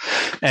Virginia,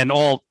 and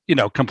all,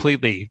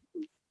 completely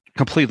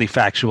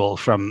factual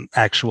from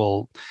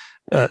actual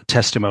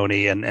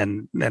testimony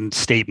and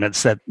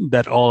statements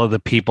that all of the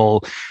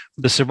people,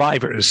 the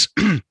survivors,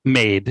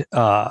 made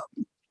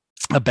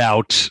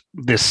about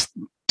this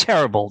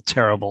terrible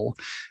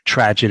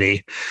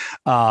tragedy.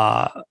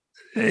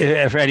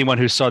 If anyone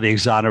who saw The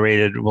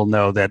Exonerated will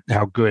know that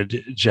how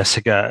good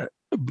Jessica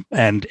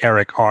and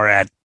Eric are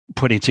at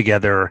putting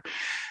together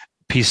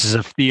pieces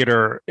of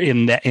theater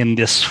in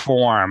this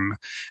form,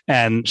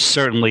 and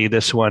certainly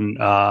this one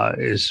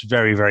is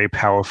very, very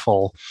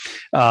powerful.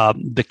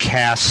 The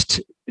cast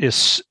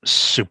is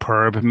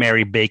superb: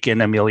 Mary Bacon,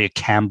 Amelia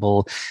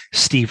Campbell,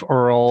 Steve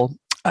Earle,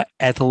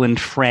 Ethelyn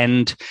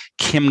Friend,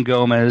 Kim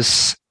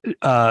Gomez,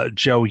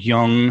 Joe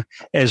Young,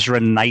 Ezra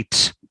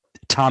Knight,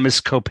 Thomas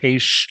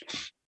Kopesh,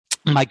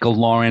 Michael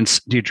Lawrence,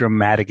 Deidre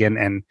Madigan,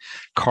 and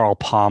Carl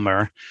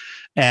Palmer,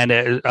 and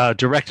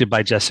directed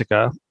by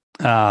Jessica.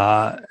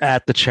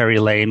 At the Cherry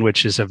Lane,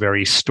 which is a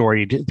very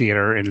storied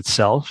theater in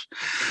itself.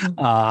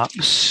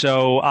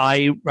 So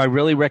I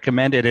really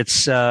recommend it.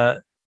 It's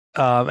and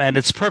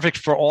it's perfect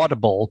for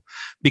Audible,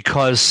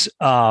 because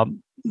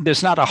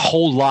there's not a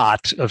whole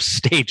lot of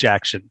stage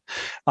action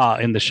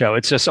in the show.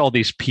 It's just all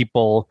these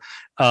people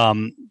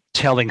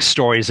telling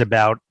stories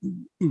about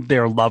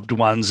their loved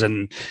ones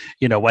and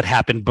what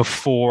happened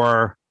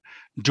before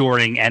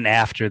during and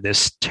after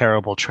this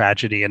terrible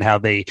tragedy, and how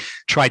they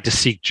tried to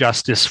seek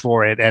justice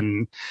for it,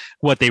 and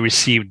what they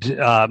received,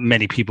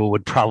 many people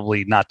would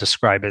probably not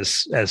describe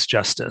as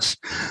justice.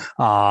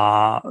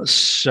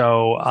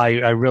 So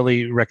I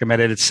really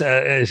recommend it. It's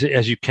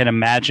as you can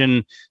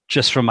imagine,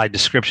 just from my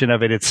description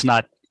of it, it's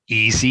not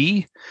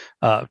easy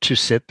to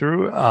sit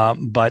through,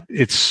 but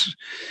it's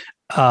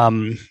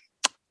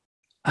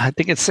I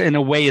think it's, in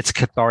a way, it's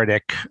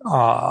cathartic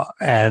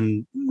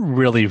and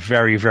really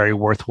very, very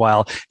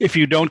worthwhile. If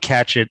you don't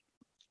catch it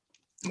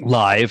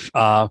live,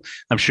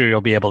 I'm sure you'll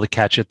be able to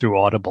catch it through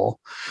Audible.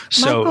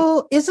 So,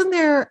 Michael, isn't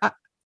there?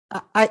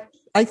 I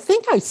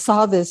think I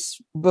saw this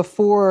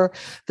before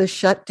the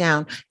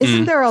shutdown.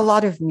 Isn't there a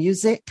lot of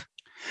music?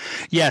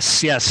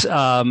 Yes.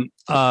 The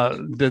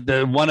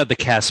one of the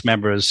cast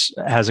members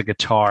has a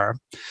guitar,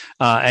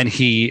 and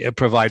he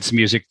provides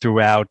music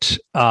throughout.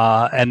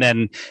 And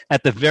then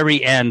at the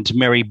very end,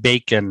 Mary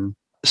Bacon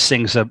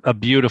sings a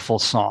beautiful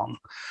song.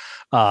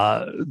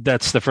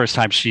 That's the first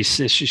time she's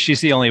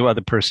the only other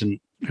person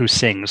who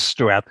sings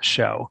throughout the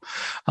show.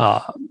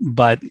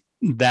 But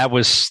that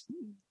was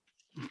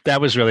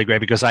really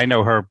great, because I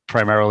know her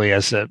primarily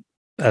as a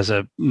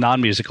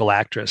non-musical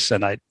actress,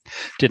 and I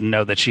didn't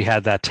know that she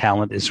had that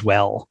talent as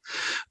well.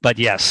 But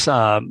yes,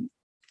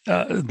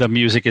 the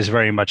music is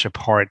very much a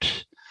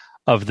part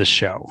of the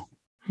show.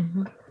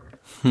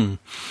 Mm-hmm.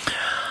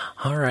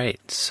 All right,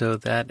 so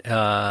that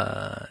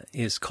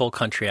is Coal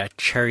Country at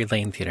Cherry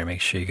Lane Theater. Make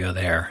sure you go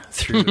there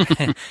through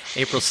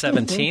April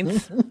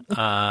 17th.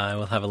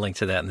 We'll have a link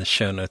to that in the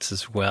show notes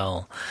as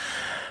well.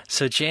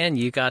 So, Jan,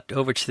 you got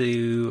over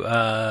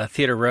to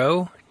Theater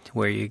Row,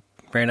 where you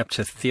ran up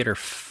to Theater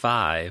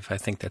 5. I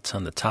think that's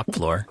on the top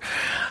floor.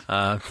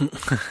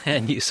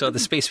 And you saw The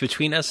Space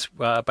Between Us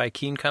by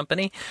Keene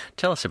Company.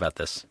 Tell us about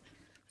this.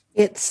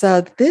 It's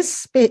This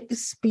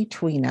Space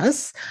Between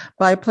Us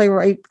by a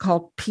playwright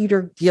called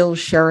Peter Gill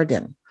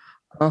Sheridan,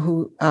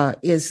 who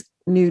is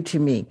new to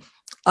me.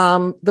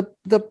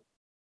 The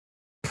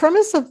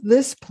premise of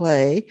this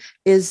play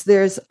is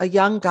there's a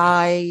young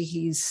guy.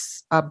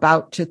 He's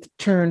about to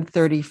turn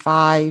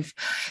 35.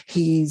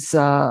 He's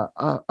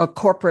a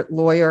corporate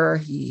lawyer.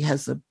 He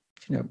has a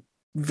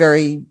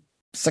very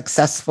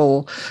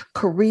successful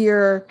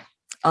career.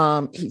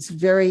 He's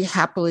very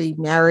happily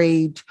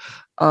married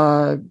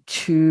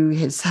to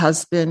his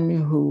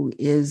husband, who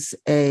is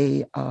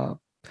a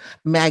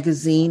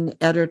magazine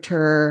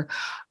editor.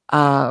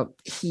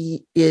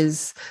 He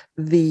is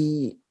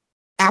the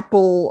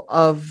apple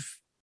of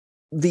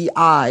the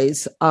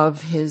eyes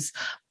of his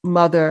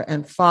mother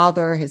and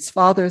father. His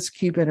father's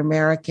Cuban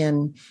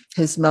American,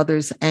 his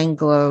mother's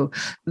Anglo.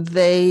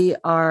 They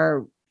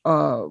are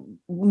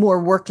more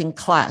working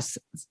class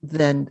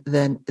than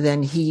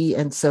he,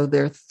 and so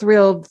they're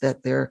thrilled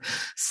that their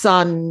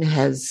son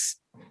has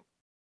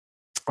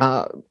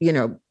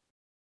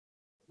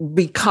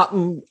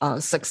become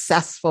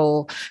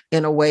successful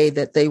in a way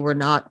that they were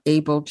not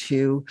able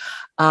to.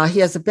 He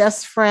has a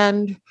best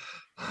friend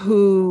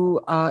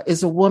who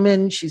is a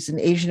woman. She's an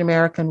Asian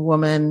American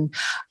woman.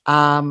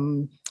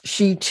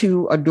 She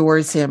too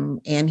adores him,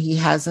 and he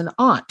has an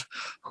aunt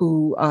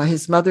who,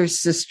 his mother's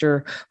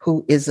sister,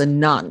 who is a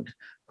nun,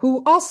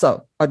 who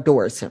also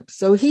adores him.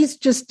 So he's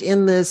just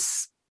in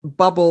this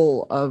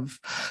bubble of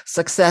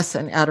success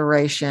and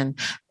adoration,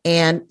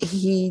 and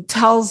he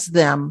tells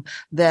them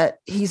that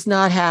he's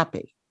not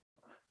happy.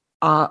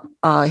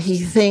 He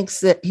thinks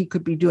that he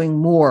could be doing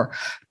more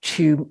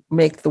to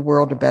make the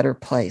world a better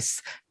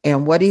place.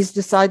 And what he's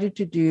decided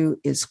to do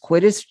is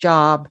quit his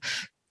job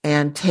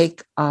and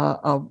take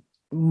a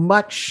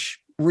much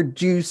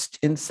reduced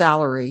in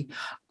salary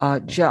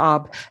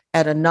job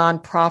at a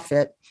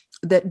nonprofit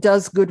that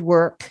does good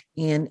work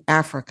in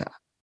Africa.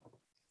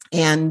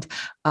 And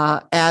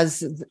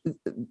as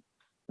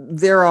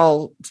they're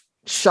all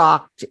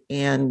shocked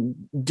and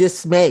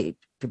dismayed,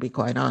 to be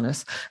quite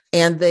honest,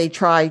 and they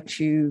try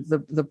to,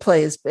 the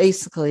play is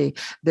basically,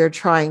 they're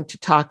trying to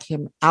talk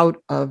him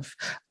out of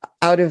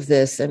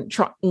this and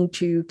trying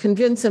to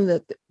convince him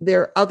that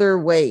there are other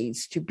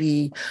ways to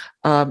be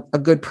a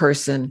good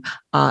person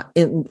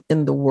in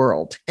the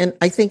world. And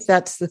I think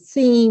that's the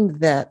theme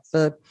that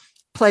the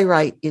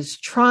playwright is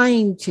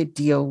trying to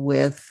deal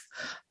with.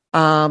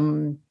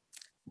 But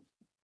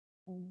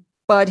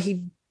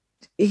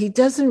he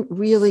doesn't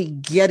really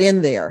get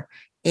in there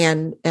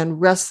and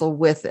wrestle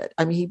with it.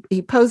 I mean,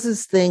 he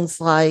poses things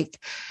like,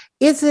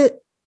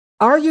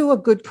 are you a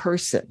good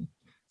person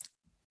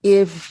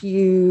if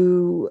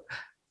you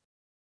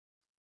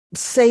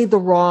say the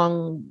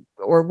wrong,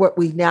 or what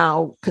we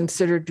now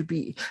consider to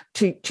be,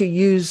 to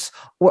use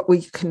what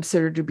we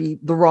consider to be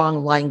the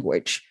wrong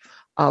language?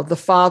 The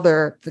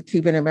father, the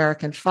Cuban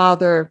American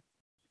father,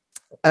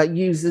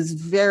 uses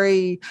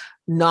very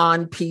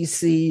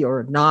non-PC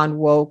or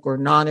non-woke or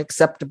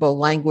non-acceptable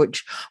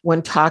language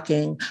when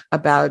talking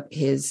about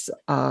his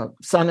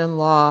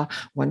son-in-law,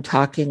 when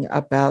talking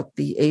about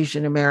the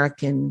Asian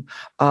American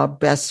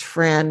best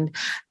friend,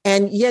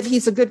 and yet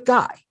he's a good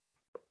guy.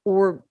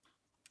 Or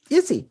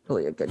is he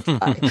really a good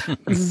guy?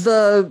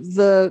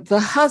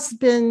 The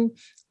husband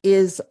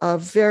is a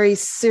very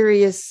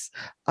serious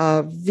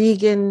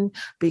vegan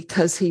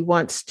because he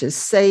wants to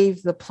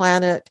save the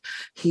planet.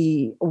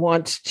 He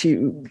wants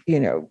to,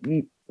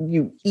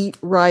 you eat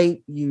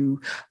right,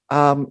 you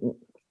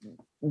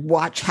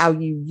watch how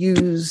you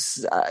use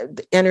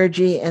the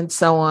energy and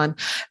so on.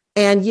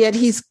 And yet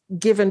he's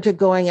given to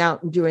going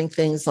out and doing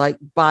things like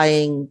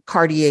buying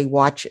Cartier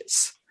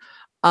watches.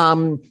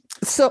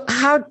 So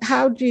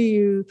how do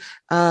you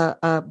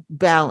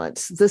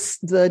balance this?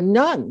 The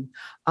nun,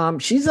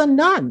 she's a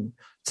nun,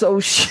 so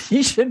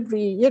she should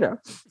be,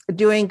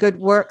 doing good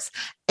works,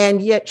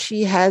 and yet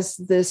she has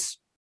this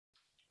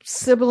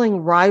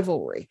sibling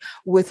rivalry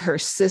with her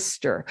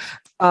sister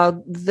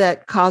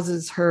that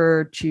causes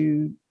her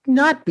to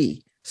not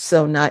be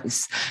so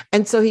nice.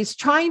 And so he's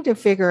trying to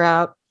figure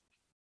out,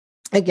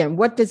 again,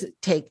 what does it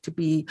take to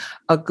be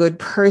a good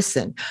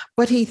person?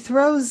 But he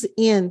throws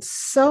in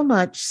so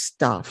much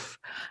stuff,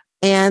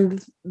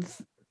 and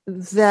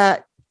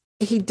that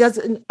he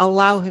doesn't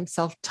allow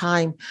himself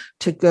time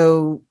to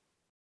go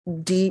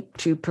deep,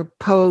 to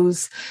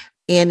propose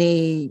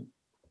any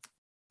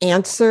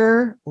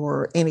answer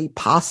or any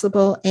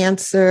possible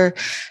answer.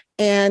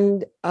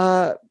 And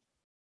the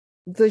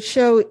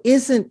show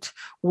isn't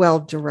well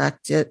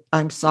directed,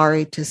 I'm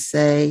sorry to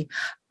say.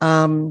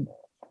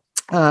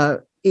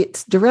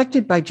 It's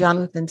directed by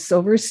Jonathan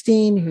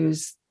Silverstein,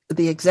 who's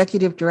the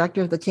executive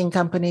director of the King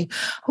Company,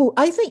 who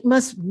I think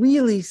must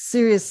really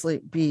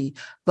seriously be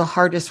the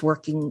hardest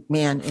working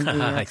man in New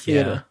York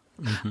theater.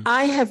 Mm-hmm.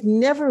 I have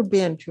never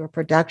been to a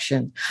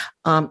production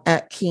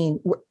at King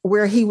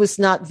where he was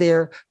not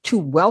there to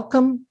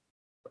welcome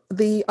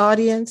the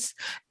audience,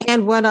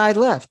 and when I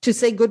left, to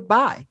say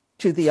goodbye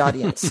to the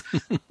audience.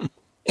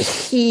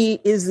 He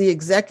is the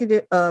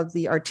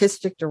the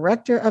artistic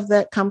director of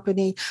that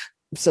company.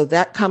 So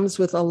that comes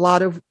with a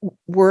lot of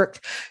work.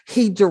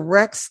 He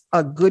directs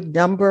a good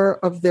number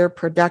of their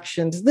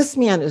productions. This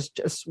man is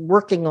just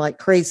working like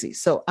crazy.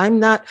 So I'm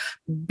not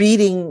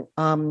beating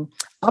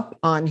up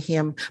on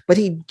him, but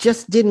he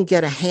just didn't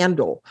get a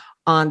handle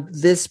on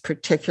this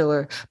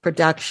particular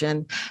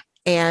production.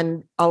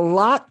 And a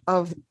lot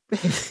of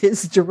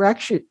his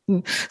direction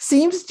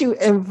seems to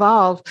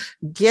involve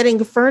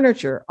getting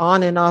furniture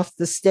on and off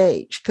the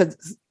stage,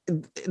 because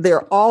there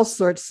are all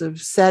sorts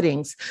of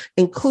settings,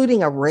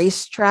 including a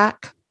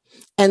racetrack.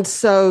 And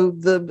so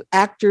the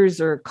actors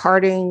are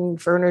carting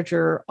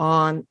furniture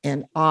on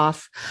and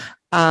off.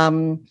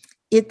 There's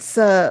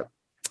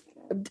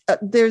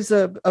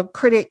a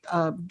critic,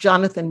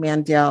 Jonathan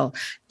Mandel,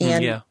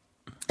 and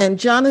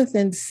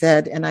Jonathan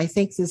said, and I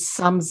think this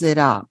sums it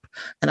up,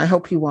 and I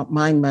hope you won't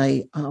mind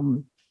my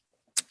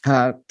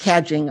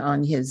cadging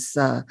on his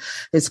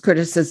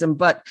criticism,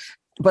 but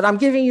I'm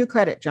giving you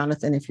credit,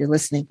 Jonathan, if you're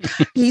listening.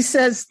 He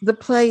says the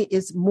play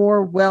is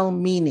more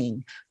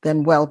well-meaning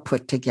than well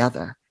put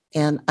together.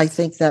 And I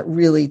think that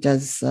really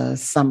does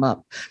sum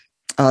up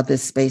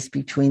this space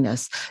between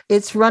us.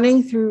 It's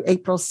running through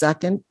April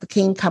 2nd. The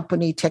King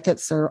Company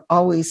tickets are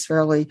always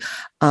fairly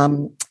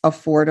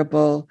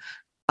affordable.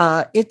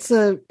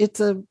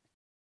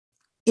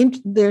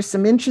 There's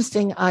some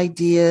interesting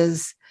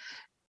ideas.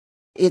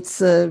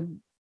 It's a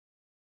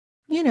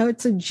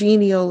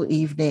genial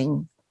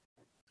evening.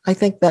 I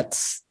think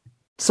that's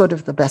sort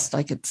of the best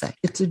I could say.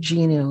 It's a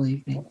genial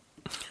evening.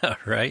 All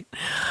right.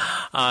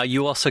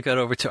 You also got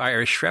over to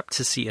Irish Rep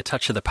to see A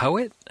Touch of the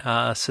Poet.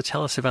 So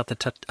tell us about A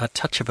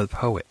Touch of the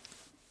Poet.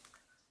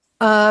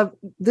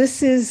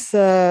 This is,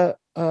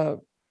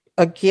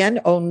 again,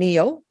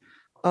 O'Neill.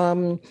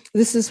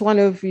 This is one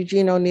of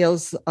Eugene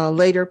O'Neill's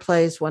later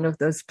plays, one of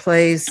those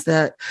plays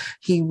that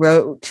he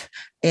wrote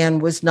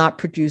and was not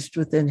produced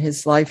within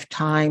his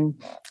lifetime.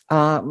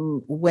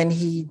 When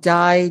he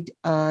died,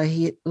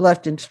 he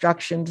left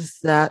instructions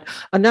that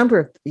a number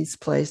of these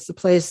plays, the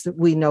plays that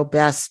we know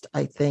best,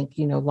 I think,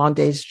 Long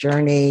Day's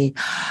Journey,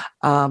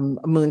 A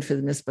Moon for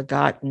the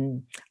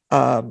Misbegotten,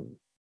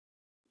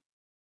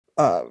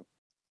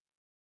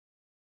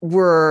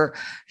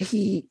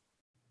 he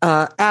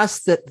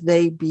asked that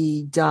they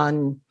be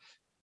done,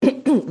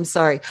 I'm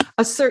sorry,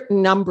 a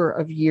certain number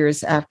of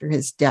years after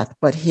his death,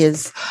 but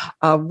his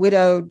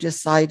widow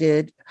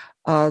decided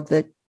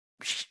that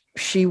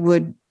she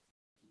would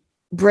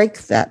break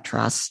that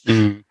trust,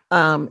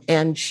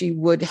 and she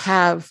would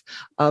have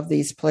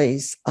these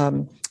plays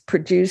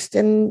produced,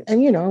 and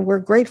we're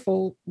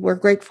grateful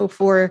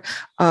for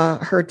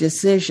her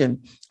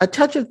decision. A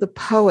Touch of the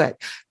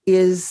Poet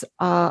is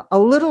a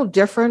little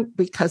different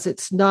because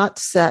it's not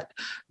set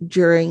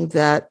during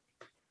that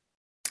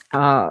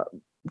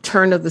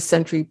turn of the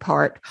century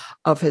part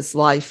of his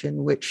life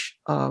in which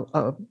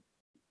A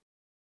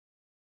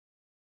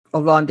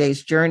Long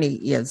Day's Journey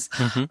is.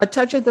 Mm-hmm. A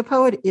Touch of the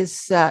Poet is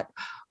set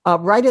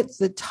right at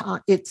the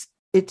time. It's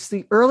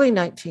the early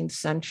 19th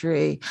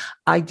century.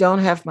 I don't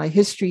have my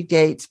history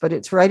dates, but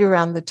it's right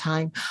around the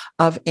time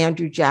of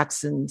Andrew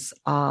Jackson's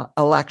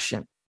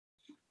election,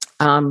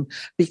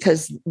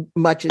 because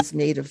much is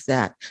made of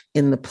that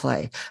in the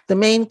play. The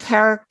main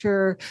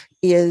character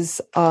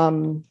is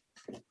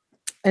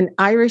an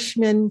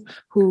Irishman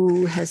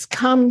who has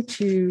come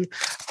to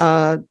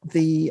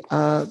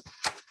the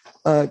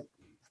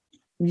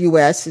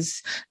U.S.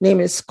 His name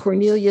is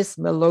Cornelius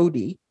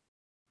Melody.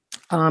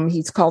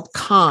 He's called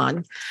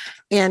Con,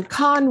 and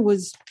Con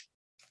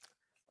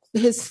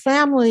his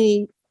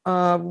family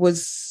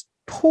was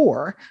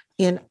poor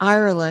in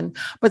Ireland,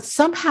 but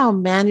somehow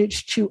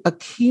managed to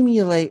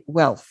accumulate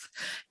wealth.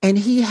 And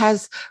he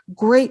has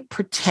great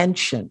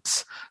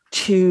pretensions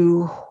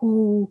to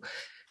who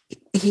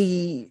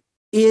he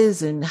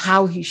is and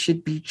how he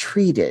should be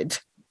treated.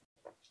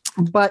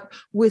 But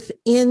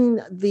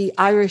within the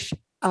Irish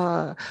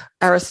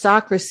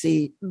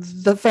aristocracy,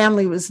 the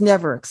family was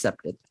never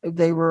accepted.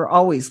 They were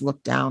always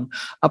looked down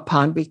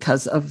upon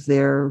because of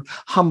their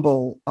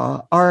humble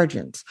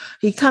origins.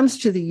 He comes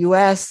to the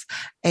U.S.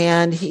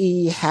 and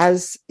he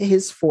has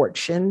his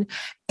fortune,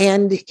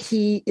 and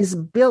he is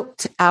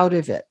built out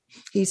of it.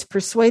 He's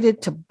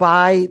persuaded to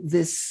buy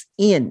this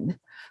inn,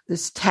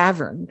 this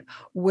tavern,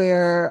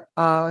 where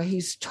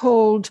he's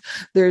told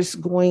there's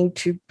going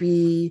to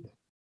be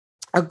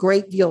a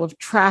great deal of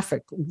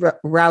traffic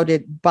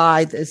routed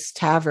by this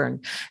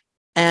tavern.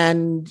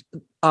 And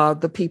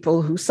the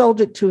people who sold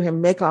it to him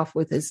make off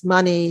with his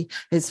money,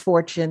 his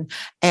fortune,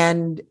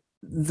 and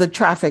the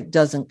traffic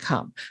doesn't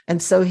come.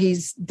 And so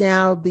he's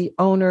now the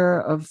owner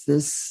of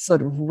this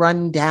sort of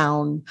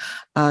rundown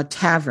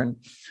tavern.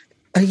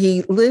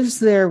 He lives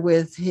there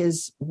with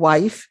his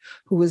wife,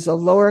 who is a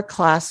lower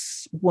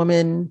class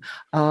woman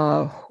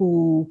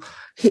who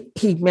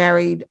he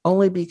married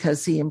only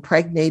because he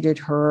impregnated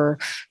her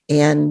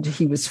and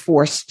he was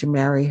forced to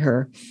marry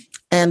her,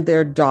 and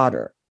their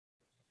daughter.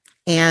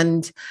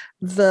 And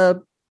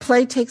the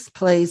play takes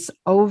place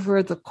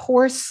over the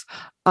course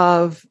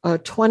of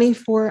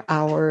 24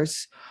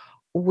 hours,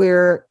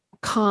 where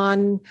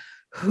Con,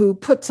 who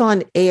puts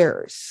on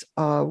airs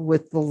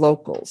with the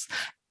locals,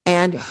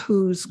 and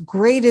whose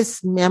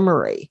greatest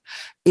memory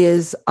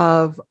is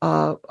of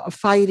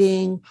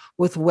fighting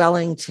with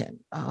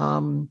Wellington,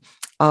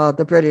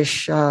 the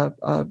British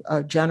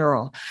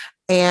general,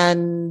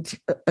 and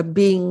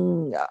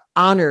being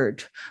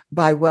honored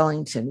by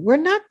Wellington. We're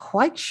not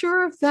quite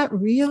sure if that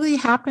really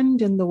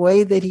happened in the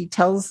way that he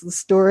tells the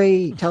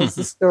story. He tells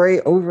the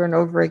story over and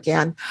over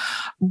again.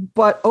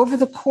 But over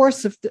the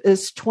course of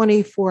this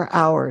 24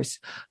 hours,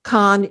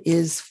 Con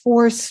is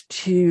forced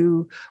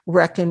to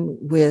reckon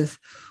with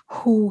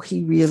who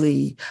he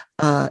really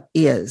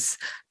is.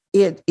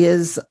 It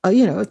is,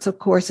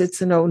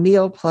 it's an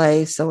O'Neill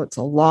play, so it's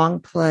a long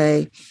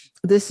play.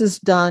 This is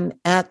done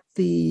at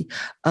the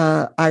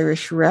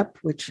Irish Rep,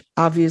 which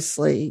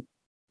obviously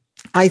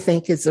I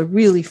think is a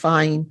really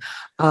fine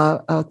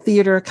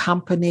theater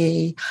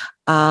company.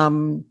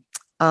 I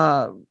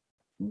thought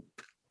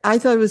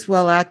it was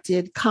well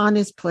acted. Con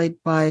is played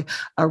by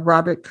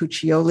Robert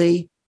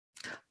Cuccioli.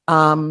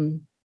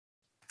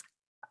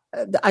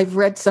 I've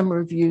read some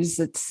reviews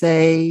that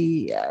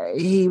say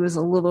he was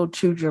a little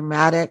too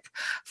dramatic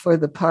for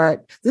the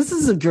part. This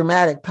is a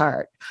dramatic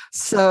part.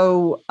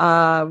 So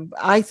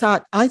I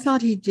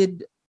thought he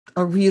did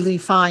a really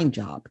fine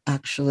job,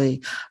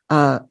 actually,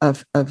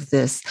 of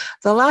this.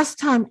 The last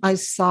time I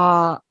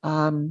saw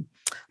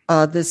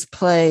this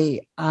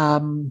play,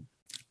 Gabriel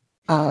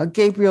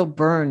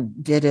Byrne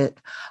did it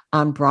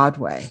on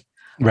Broadway.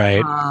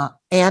 Right.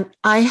 And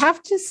I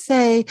have to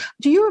say,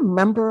 do you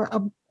remember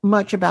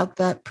much about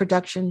that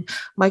production,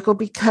 Michael?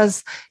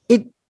 Because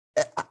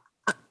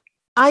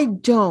I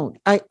don't.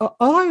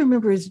 All I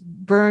remember is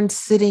Byrne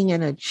sitting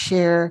in a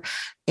chair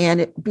and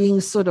it being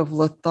sort of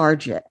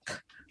lethargic.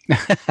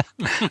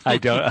 I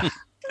don't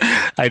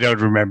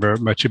remember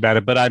much about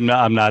it, but I'm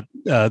not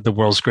the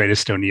world's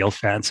greatest O'Neill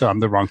fan, so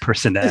I'm the wrong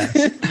person to ask.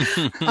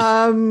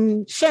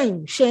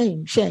 Shame.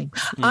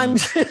 I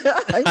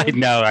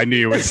know. I knew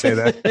you would say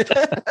that.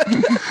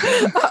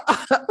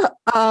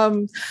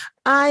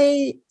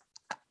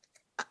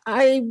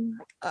 I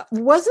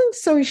wasn't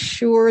so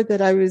sure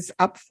that I was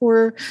up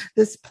for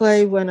this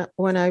play when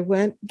I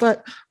went,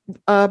 but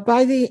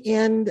by the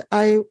end,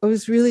 I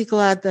was really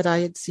glad that I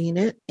had seen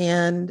it,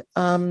 and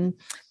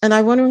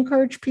I want to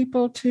encourage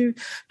people to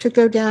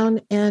go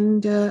down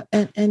and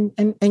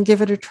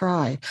give it a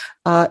try.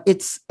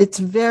 It's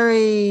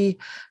very,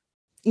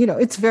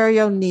 it's very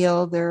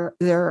O'Neill. There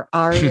are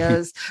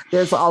arias.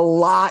 There's a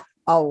lot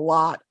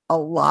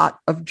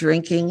of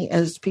drinking.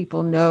 As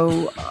people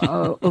know,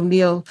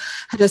 O'Neill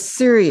had a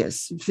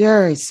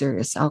very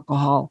serious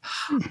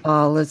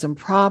alcoholism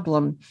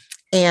problem.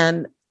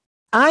 And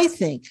I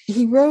think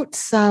he wrote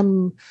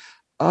some,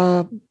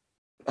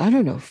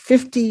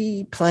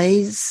 50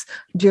 plays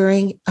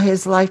during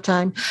his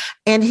lifetime.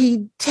 And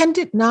he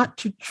tended not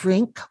to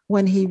drink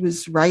when he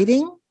was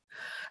writing.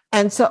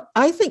 And so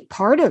I think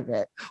part of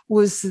it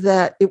was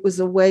that it was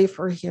a way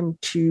for him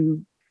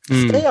to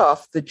stay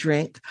off the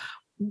drink.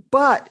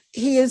 But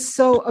he is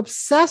so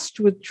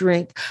obsessed with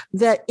drink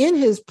that in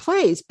his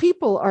plays,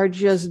 people are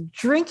just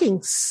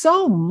drinking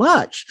so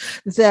much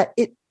that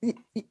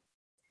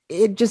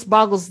it just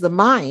boggles the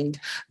mind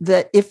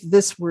that if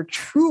this were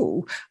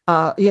true,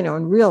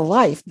 in real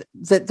life,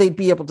 that they'd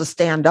be able to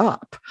stand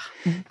up.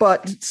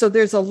 But so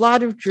there's a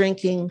lot of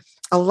drinking,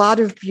 a lot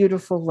of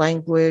beautiful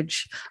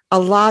language, a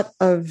lot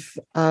of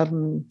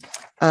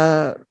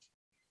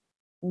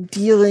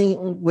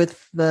dealing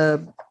with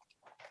the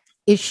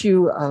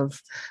issue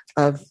of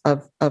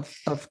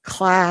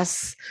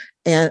class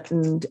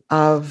and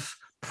of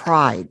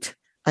pride.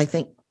 I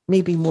think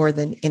maybe more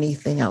than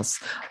anything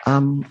else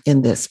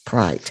in this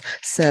pride.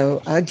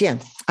 So again,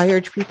 I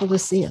urge people to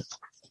see it.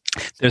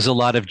 There's a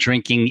lot of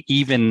drinking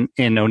even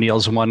in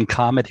O'Neill's one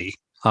comedy,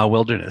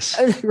 Wilderness.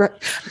 Right.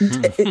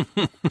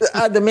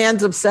 The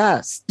man's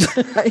obsessed.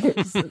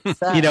 He's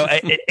obsessed.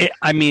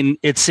 I mean,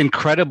 it's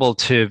incredible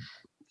to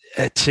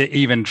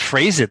even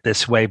phrase it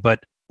this way,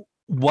 but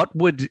what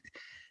would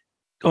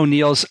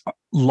O'Neill's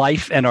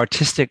life and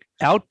artistic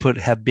output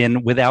have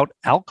been without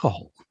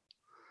alcohol?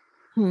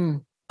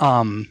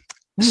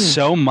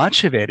 So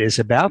much of it is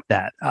about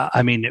that.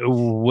 I mean,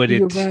 would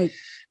he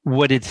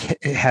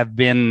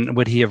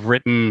have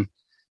written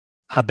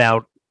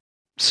about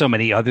so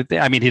many other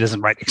things? I mean, he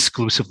doesn't write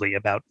exclusively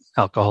about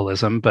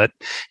alcoholism, but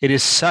it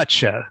is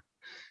such a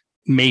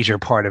major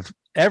part of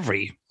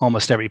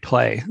almost every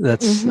play.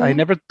 I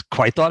never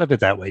quite thought of it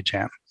that way,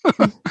 Jan.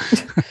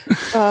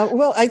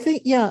 Well, I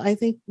think,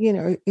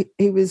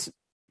 he was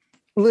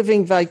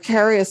living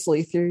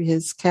vicariously through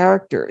his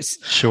characters.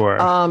 Sure.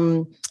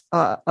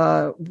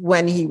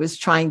 When he was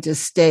trying to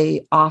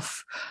stay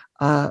off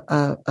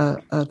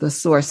the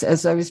source.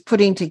 As I was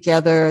putting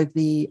together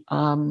the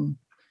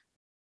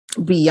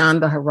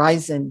Beyond the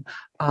Horizon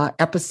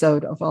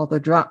episode of All the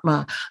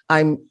Drama,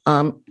 I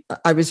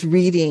was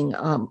reading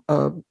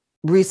a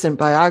recent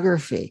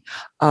biography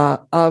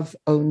of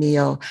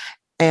O'Neill,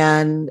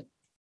 and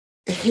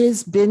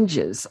his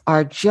binges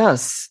are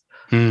just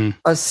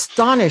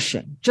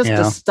astonishing,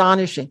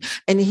 astonishing.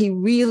 And he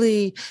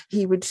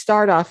would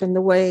start off in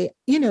the way,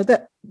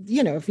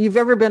 if you've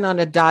ever been on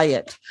a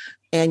diet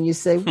and you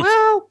say,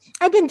 well,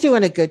 I've been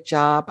doing a good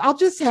job, I'll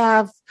just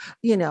have,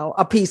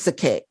 a piece of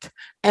cake.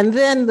 And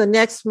then the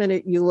next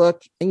minute you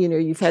look and,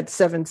 you've had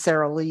 7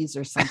 Sara Lees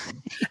or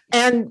something.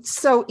 And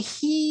so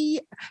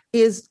he's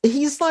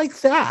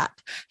like that.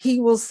 He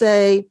will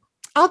say,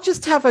 I'll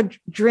just have a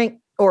drink,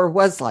 or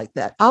was like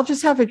that. I'll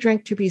just have a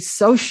drink to be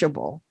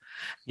sociable.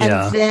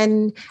 Yeah. And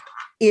then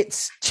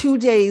it's 2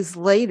 days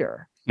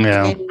later,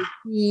 and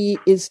he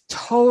is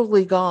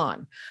totally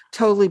gone,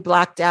 totally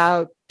blacked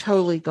out,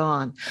 totally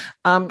gone.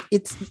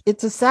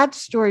 It's a sad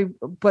story,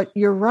 but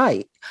you're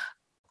right.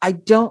 I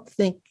don't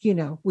think,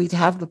 we'd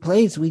have the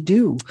plays we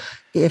do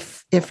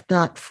if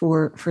not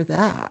for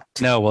that.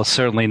 No, well,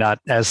 certainly not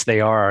as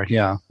they are.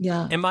 Yeah.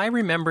 Yeah. Am I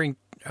remembering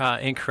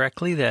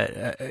incorrectly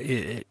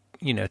that,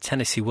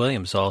 Tennessee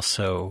Williams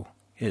also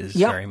is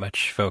very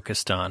much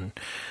focused on,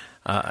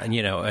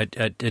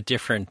 a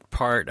different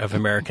part of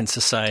American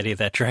society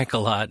that drank a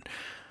lot.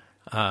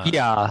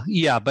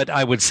 But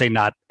I would say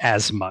not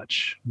as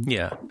much.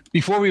 Yeah.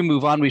 Before we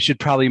move on, we should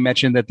probably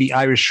mention that the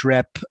Irish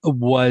Rep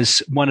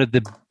was one of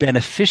the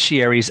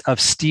beneficiaries of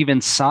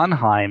Stephen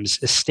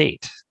Sondheim's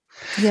estate.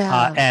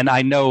 Yeah. And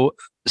I know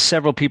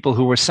several people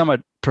who were somewhat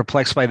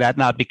perplexed by that,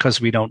 not because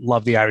we don't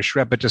love the Irish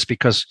Rep, but just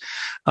because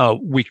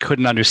we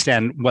couldn't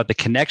understand what the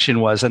connection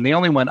was. And the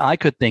only one I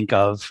could think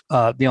of,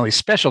 the only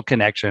special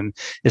connection,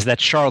 is that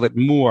Charlotte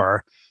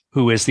Moore,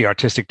 who is the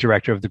artistic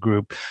director of the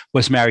group,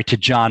 was married to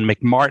John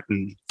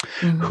McMartin,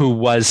 who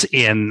was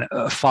in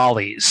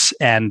Follies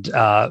and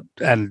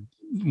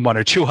one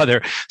or two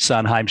other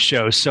Sondheim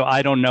shows. So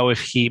I don't know if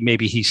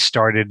he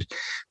started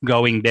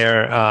going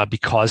there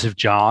because of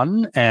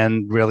John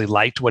and really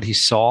liked what he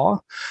saw.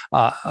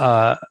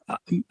 I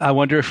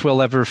wonder if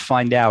we'll ever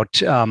find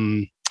out,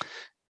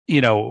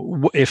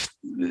 if,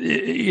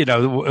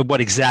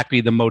 what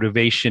exactly the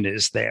motivation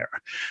is there.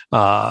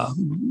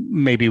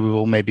 Maybe we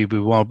will, maybe we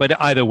won't. But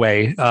either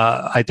way,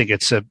 I think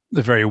it's a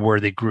very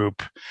worthy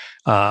group.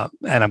 And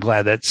I'm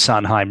glad that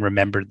Sondheim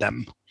remembered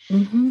them.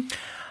 Mm-hmm.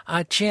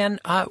 Jan,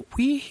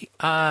 we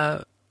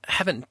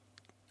haven't.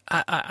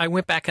 I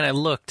went back and I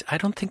looked. I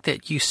don't think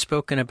that you've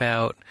spoken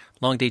about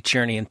Long Day's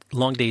Journey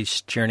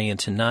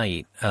into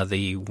Night,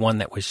 the one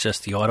that was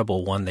just the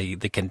audible one, the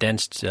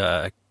condensed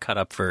cut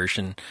up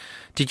version.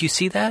 Did you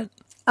see that?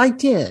 I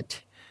did.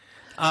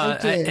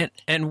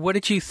 And what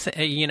did you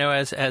think?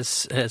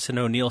 As an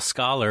O'Neill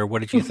scholar, what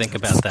did you think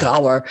about that?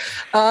 Scholar,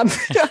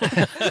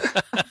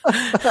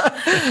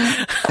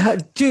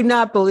 do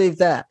not believe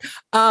that.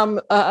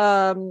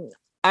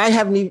 I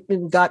haven't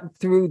even gotten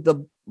through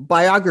the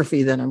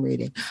biography that I'm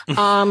reading. But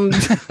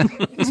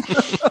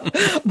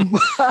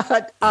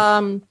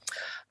I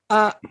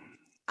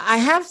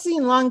have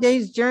seen Long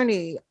Day's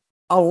Journey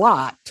a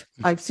lot.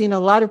 I've seen a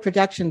lot of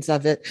productions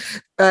of it.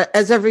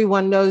 As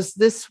everyone knows,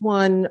 this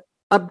one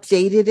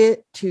updated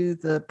it to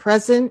the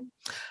present,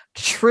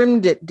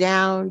 trimmed it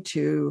down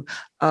to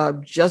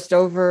just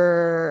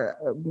over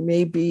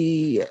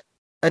maybe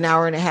an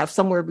hour and a half,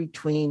 somewhere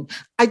between,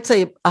 I'd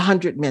say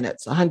 100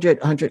 minutes,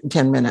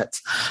 110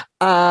 minutes.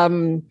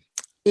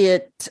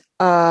 It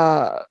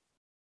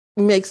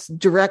makes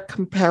direct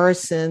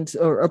comparisons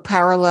or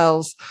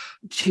parallels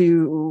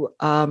to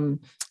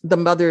the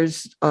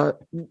mother's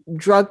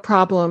drug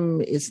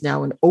problem is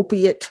now an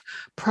opiate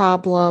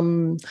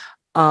problem.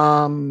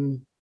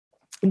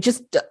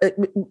 Just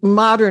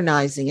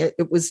modernizing it.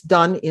 It was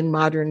done in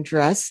modern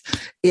dress.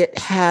 It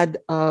had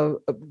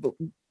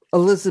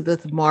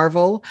Elizabeth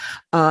Marvel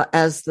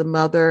as the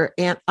mother,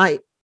 and I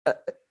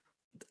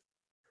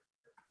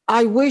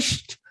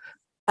wished,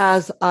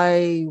 as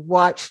I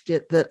watched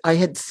it, that I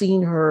had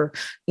seen her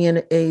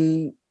in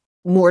a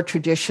more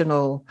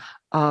traditional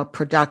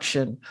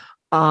production.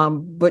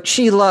 But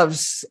she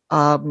loves,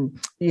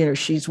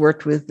 she's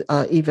worked with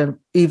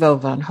Ivo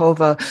van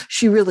Hove.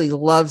 She really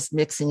loves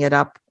mixing it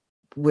up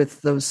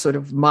with those sort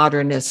of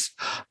modernist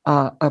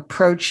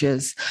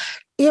approaches.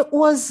 It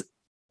was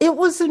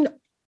an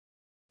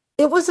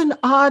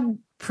odd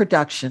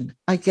production,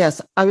 I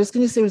guess. I was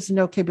going to say it was an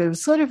okay, but it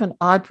was sort of an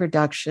odd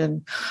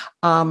production.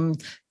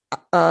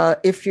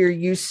 If you're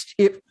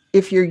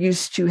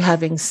used to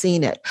having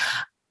seen it,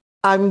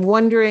 I'm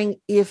wondering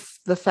if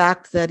the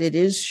fact that it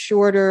is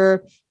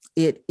shorter,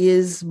 it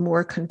is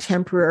more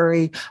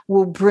contemporary,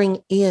 will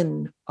bring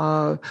in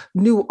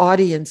new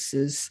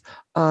audiences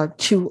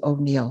to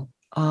O'Neill.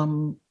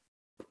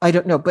 I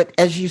don't know, but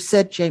as you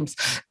said, James,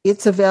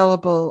 it's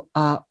available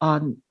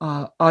on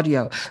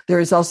audio. There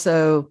is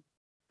also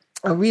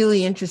a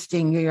really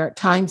interesting New York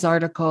Times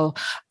article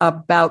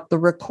about the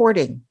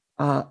recording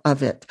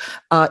of it.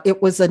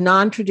 It was a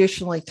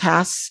non-traditionally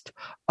cast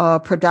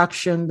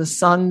production. The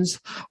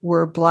sons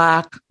were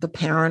Black, the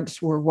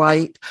parents were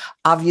white.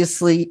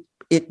 Obviously,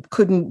 it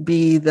couldn't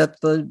be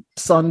that the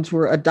sons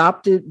were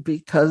adopted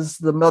because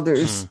the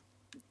mother's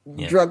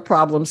drug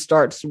problem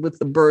starts with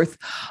the birth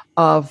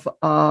of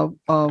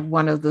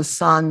one of the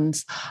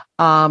sons.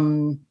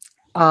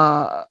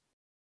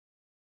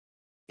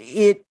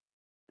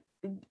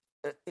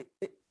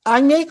 I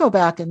may go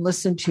back and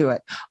listen to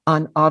it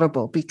on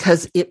Audible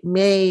because it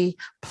may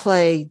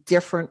play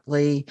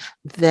differently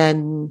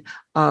than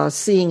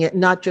seeing it,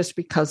 not just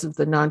because of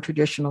the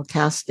non-traditional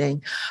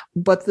casting,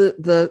 but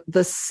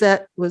the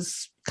set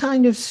was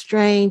kind of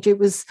strange. It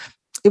was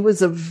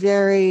a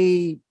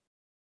very,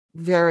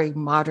 very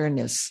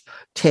modernist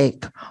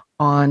take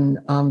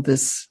on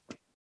this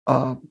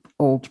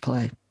old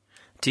play.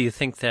 Do you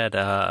think that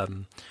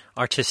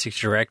artistic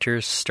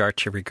directors start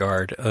to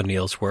regard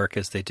O'Neill's work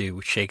as they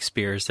do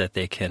Shakespeare's, that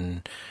they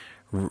can,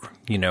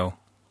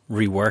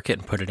 rework it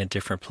and put it in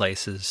different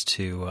places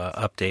to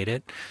update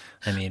it?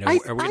 I mean, are we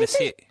going to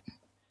see it?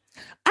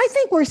 I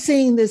think we're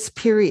seeing this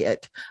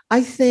period.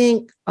 I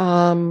think,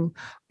 part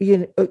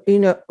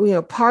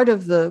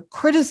of the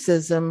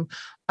criticism,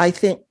 I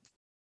think,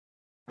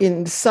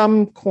 in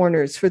some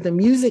corners for The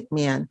Music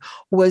Man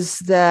was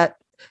that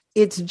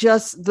it's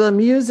just The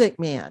Music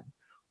Man.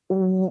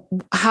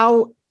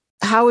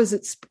 How is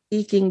it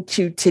speaking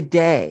to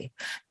today?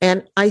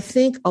 And I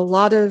think a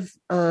lot of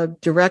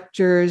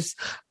directors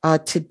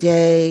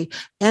today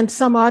and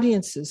some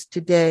audiences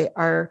today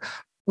are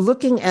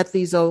looking at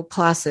these old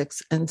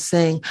classics and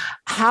saying,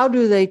 how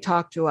do they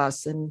talk to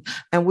us? And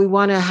we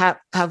want to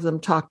have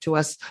them talk to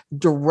us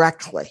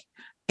directly.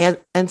 And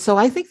so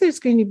I think there's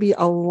going to be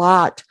a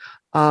lot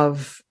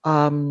of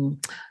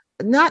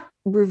not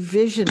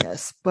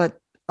revisionist, but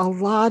a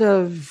lot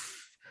of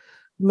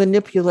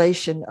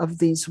manipulation of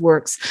these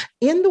works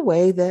in the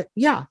way that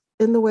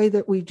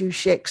we do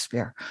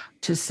Shakespeare,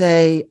 to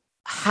say,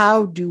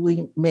 how do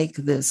we make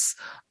this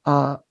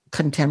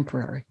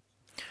contemporary?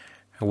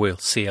 We'll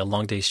see A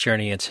Long Day's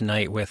Journey in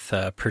tonight with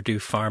Purdue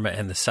Pharma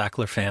and the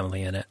Sackler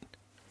family in it.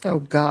 Oh,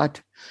 God.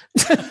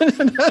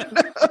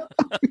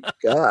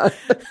 God.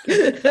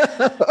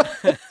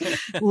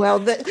 Well,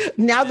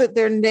 now that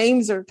their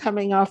names are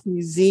coming off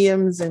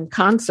museums and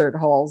concert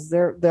halls,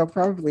 they're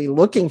probably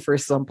looking for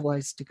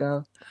someplace to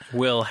go.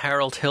 Will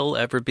Harold Hill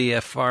ever be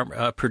a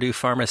Purdue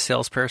Pharma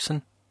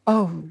salesperson?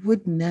 Oh,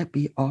 wouldn't that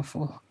be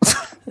awful?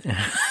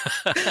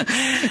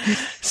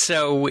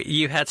 So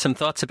you had some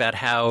thoughts about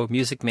how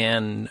Music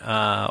Man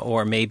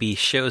or maybe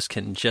shows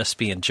can just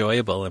be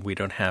enjoyable and we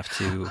don't have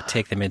to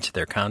take them into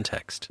their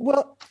context.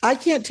 Well, I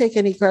can't take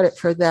any credit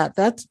for that.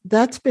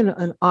 That's been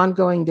an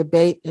ongoing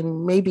debate,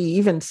 and maybe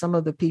even some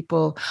of the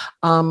people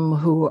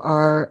who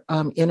are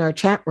in our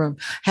chat room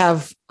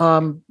have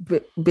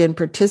been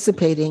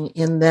participating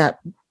in that,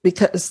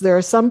 because there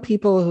are some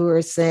people who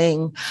are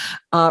saying,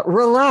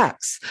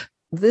 relax,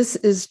 this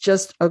is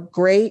just a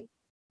great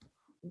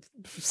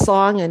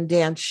song and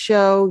dance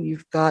show.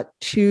 You've got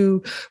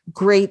two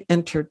great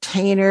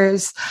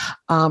entertainers.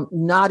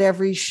 Not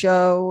every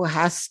show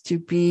has to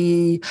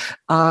be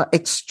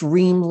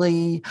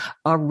extremely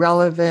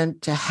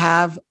relevant to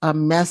have a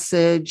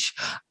message.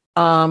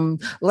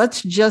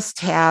 Let's just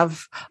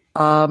have,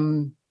 as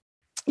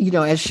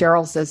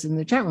Cheryl says in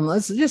the chat room,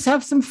 let's just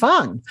have some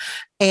fun.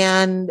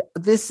 And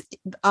this,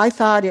 I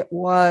thought it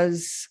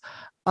was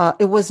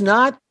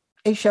not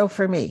a show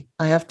for me,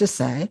 I have to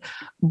say,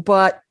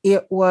 but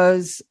it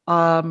was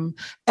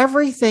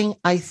everything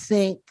I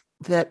think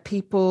that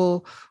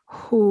people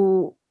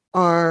who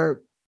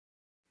are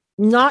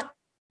not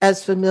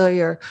as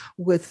familiar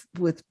with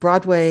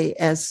Broadway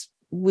as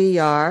we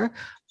are,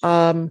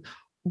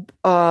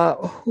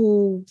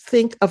 who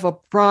think of a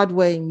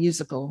Broadway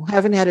musical,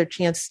 haven't had a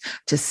chance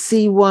to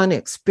see one,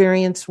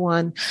 experience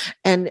one.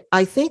 And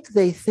I think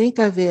they think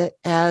of it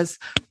as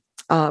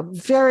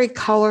very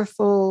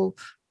colorful,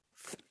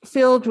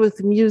 filled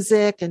with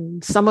music,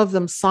 and some of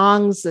them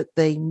songs that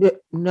they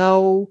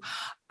know,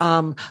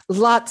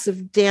 lots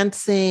of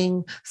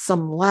dancing,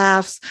 some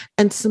laughs,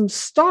 and some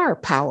star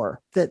power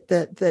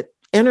that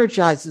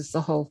energizes the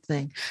whole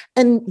thing.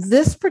 And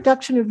this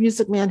production of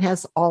Music Man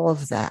has all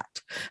of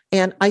that.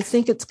 And I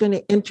think it's going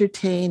to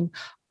entertain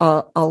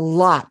a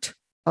lot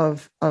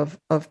of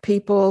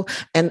people.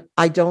 And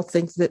I don't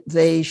think that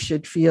they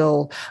should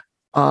feel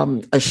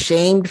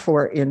ashamed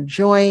for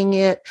enjoying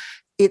it.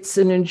 It's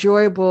an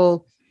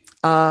enjoyable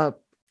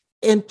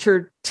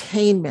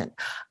entertainment.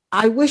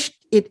 I wish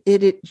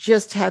it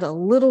just had a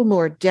little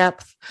more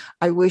depth.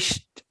 I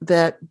wish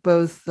that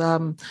both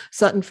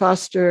Sutton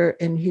Foster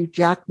and Hugh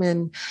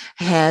Jackman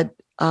had,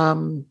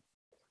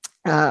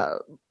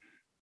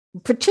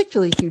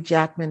 particularly Hugh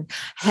Jackman,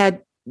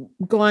 had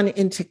gone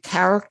into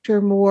character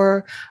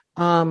more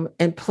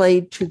and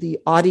played to the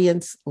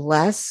audience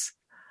less.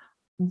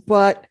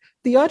 But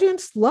the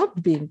audience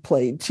loved being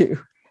played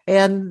to,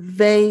 and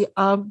they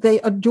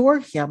adore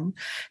him,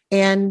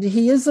 and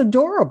he is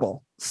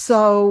adorable.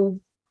 So,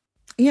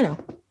 yeah.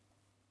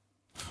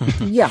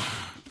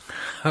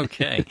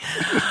 Okay.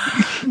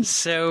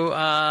 So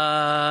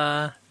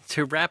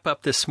to wrap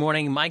up this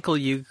morning, Michael,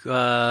 you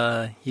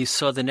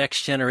saw the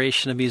next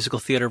generation of musical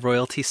theater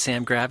royalty,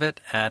 Sam Gravett,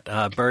 at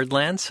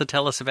Birdland. So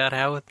tell us about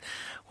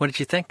what did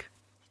you think?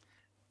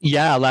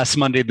 Yeah, last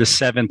Monday the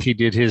 7th, he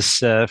did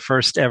his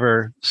first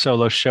ever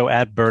solo show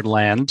at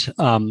Birdland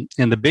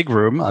in the big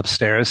room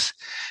upstairs,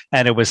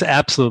 and it was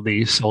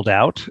absolutely sold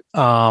out.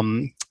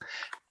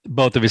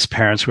 Both of his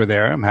parents were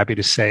there, I'm happy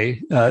to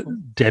say,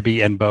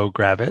 Debbie and Bo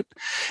Gravett.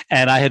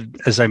 And I had,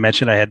 as I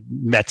mentioned, I had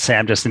met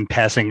Sam just in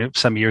passing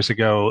some years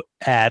ago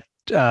at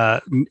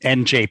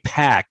NJ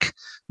Pack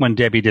when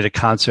Debbie did a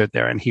concert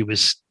there, and he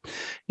was,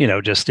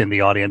 just in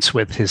the audience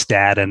with his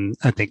dad and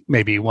I think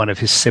maybe one of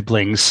his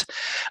siblings.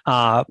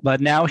 But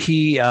now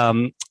he,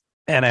 and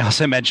I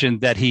also mentioned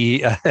that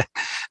he,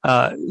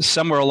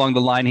 somewhere along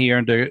the line, he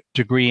earned a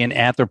degree in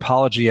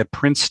anthropology at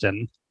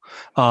Princeton,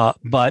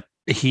 but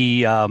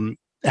he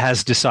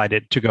has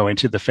decided to go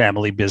into the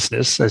family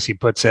business, as he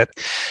puts it.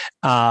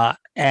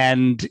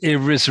 And it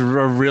was a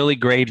really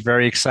great,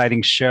 very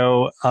exciting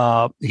show.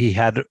 He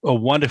had a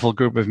wonderful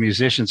group of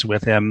musicians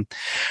with him.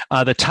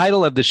 The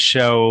title of the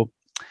show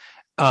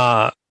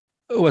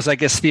was, I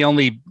guess, the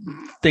only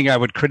thing I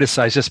would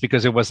criticize, just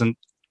because it wasn't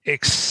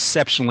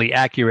exceptionally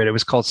accurate. It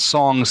was called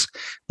Songs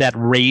That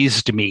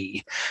Raised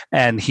Me.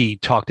 And he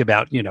talked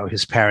about,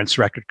 his parents'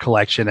 record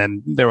collection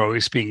and there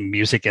always being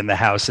music in the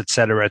house, et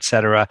cetera, et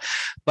cetera.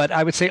 But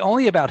I would say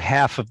only about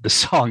half of the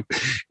song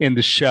in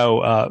the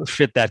show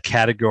fit that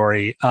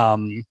category.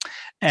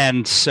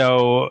 And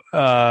so,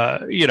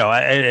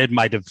 it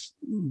might have,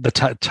 the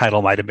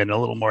title might have been a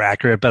little more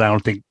accurate, but I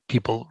don't think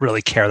people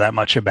really care that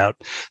much about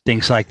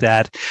things like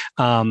that.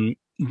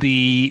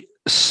 The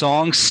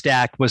song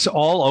stack was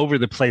all over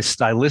the place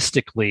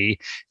stylistically,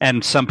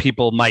 and some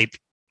people might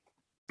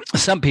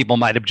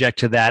object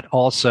to that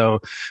also,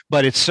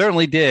 but it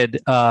certainly did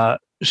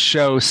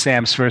show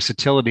Sam's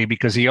versatility,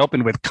 because he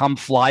opened with "Come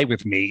Fly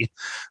With Me,"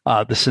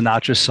 the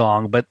Sinatra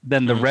song, but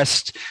then the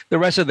rest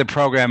of the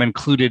program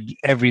included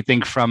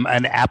everything from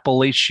an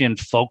Appalachian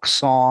folk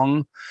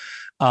song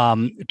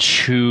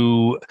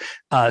to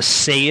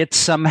Say It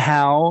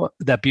Somehow,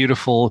 that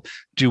beautiful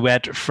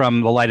duet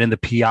from The Light in the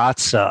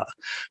Piazza,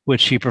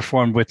 which he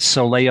performed with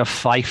Solea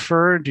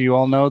Pfeiffer. Do you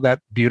all know that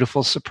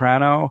beautiful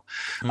soprano?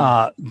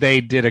 They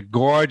did a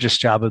gorgeous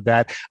job of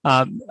that.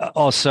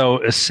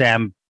 Also,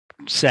 Sam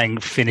sang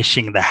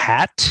Finishing the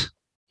Hat.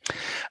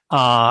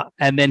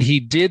 And then he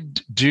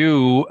did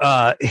do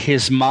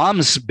his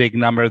mom's big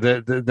number,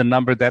 the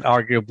number that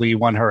arguably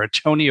won her a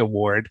Tony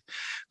Award,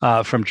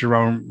 from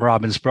Jerome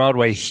Robbins'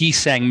 Broadway. He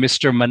sang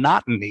Mr.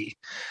 Monotony,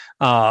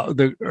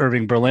 the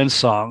Irving Berlin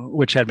song,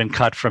 which had been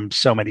cut from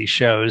so many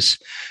shows.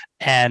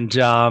 And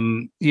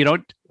you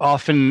don't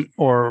often,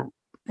 or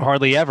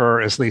hardly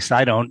ever, at least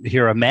I don't,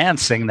 hear a man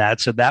sing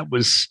that. So that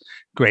was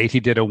great. He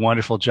did a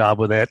wonderful job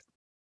with it.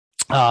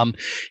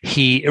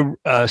 He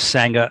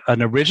sang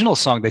an original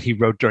song that he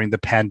wrote during the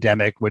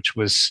pandemic, which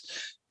was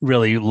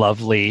really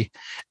lovely.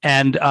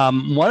 And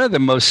one of the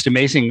most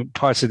amazing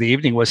parts of the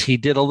evening was he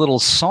did a little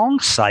song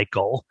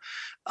cycle,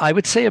 I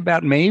would say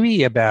about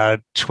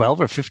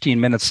 12 or 15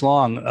 minutes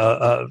long,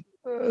 a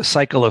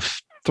cycle of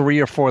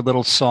 3 or 4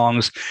 little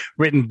songs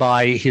written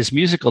by his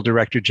musical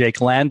director,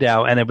 Jake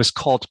Landau, and it was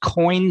called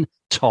Coin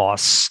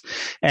Toss.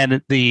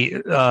 And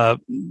the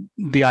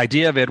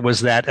idea of it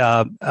was that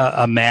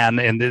a man,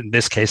 in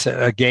this case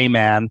a gay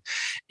man,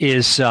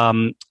 is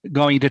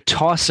going to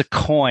toss a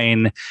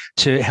coin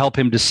to help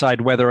him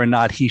decide whether or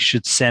not he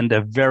should send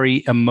a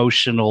very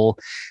emotional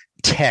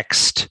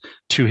text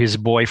to his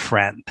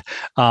boyfriend.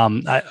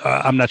 I'm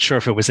not sure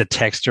if it was a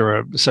text or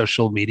a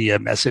social media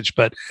message,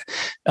 but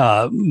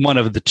one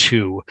of the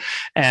two.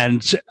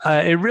 And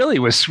it really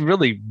was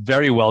really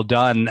very well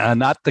done.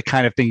 Not the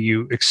kind of thing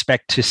you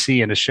expect to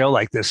see in a show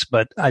like this,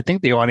 but I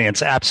think the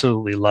audience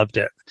absolutely loved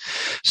it.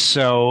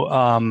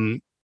 So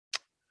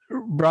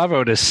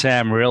bravo to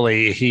Sam,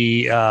 really.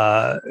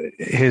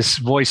 His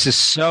voice is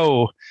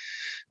so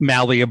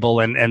malleable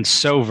and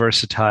so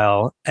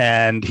versatile,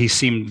 and he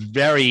seemed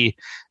very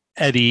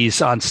at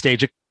ease on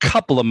stage. A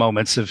couple of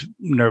moments of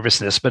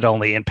nervousness, but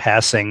only in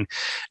passing.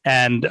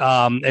 And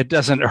it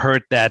doesn't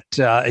hurt that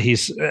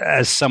he's,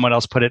 as someone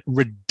else put it,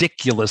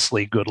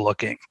 ridiculously good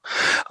looking.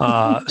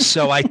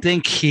 So I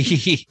think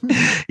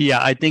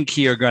I think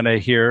you're going to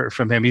hear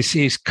from him.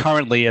 He's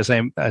currently, as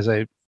I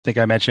think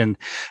I mentioned,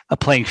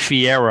 playing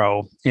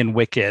Fiyero in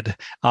Wicked.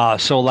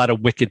 So a lot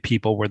of Wicked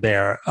people were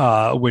there,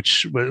 so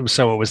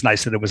it was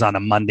nice that it was on a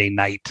Monday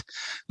night.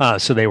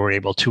 So they were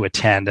able to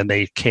attend, and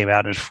they came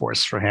out in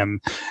force for him.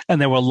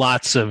 And there were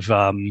lots of,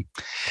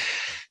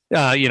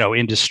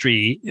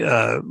 industry,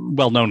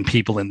 well-known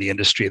people in the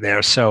industry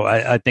there. So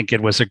I think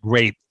it was a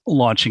great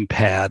launching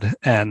pad.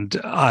 And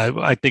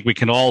I think we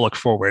can all look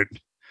forward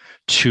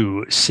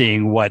to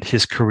seeing what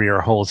his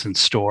career holds in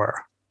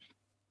store.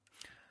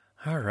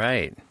 All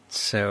right.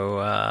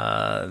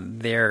 So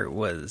there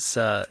was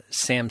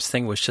Sam's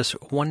thing was just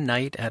one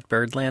night at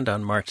Birdland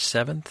on March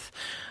 7th.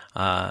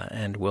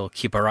 And we'll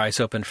keep our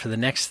eyes open for the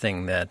next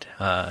thing that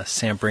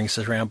Sam brings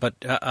us around. But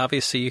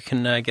obviously you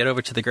can get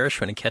over to the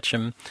Gershwin and catch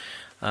him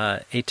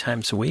 8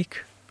 times a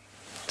week.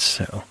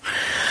 So,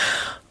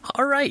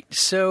 all right.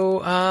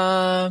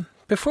 So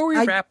before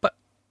we wrap up.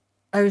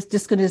 I was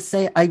just going to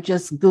say, I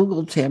just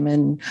Googled him,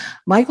 and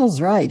Michael's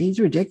right. He's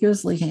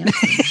ridiculously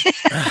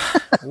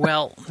handsome.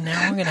 Well, now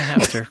I'm going to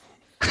have to.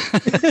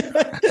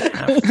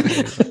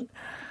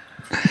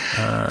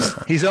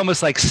 He's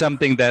almost like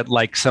something that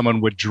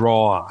someone would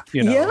draw.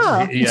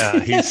 Yeah.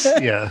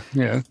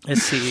 Yeah.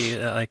 Is he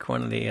like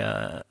one of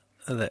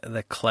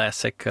the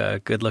classic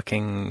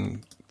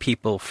good-looking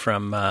people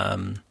from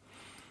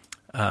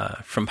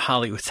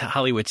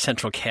Hollywood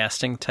Central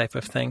Casting type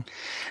of thing?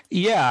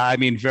 Yeah, I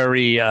mean,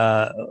 very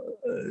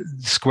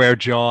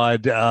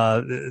square-jawed,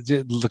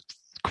 looked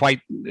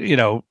quite,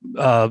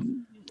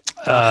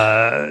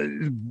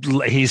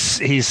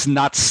 he's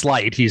not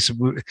slight. He's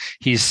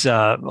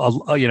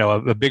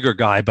a bigger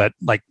guy, but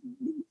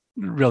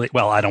really,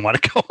 well, I don't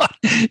want to go on.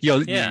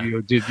 You'll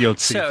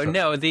see. So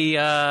no,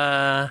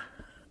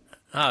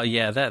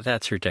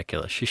 that's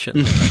ridiculous. You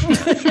shouldn't.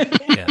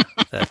 Yeah,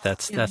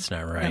 that's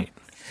not right.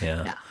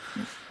 Yeah.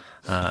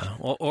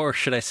 Or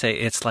should I say,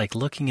 it's like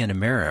looking in a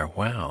mirror.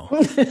 Wow.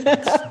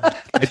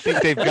 I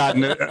think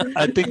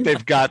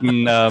they've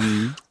gotten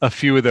a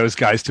few of those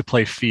guys to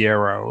play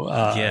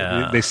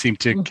Fiyero. They seem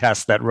to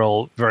cast that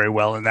role very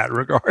well in that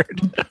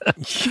regard.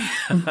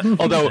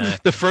 Although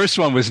the first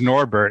one was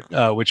Norbert,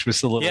 which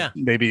was a little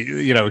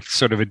maybe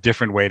sort of a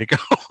different way to go.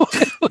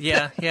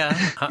 Yeah.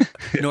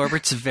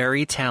 Norbert's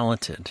very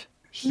talented.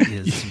 He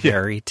is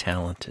very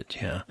talented.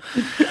 Yeah.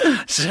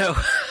 So.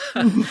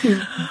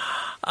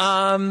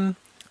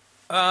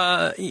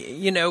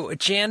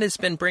 Jan has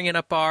been bringing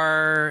up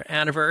our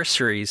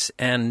anniversaries,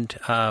 and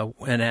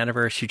an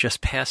anniversary just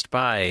passed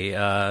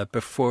by.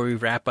 Before we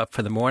wrap up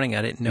for the morning,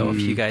 I didn't know if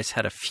you guys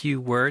had a few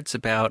words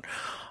about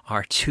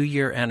our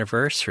 2-year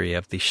anniversary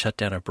of the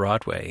shutdown of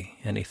Broadway.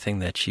 Anything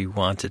that you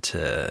wanted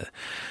to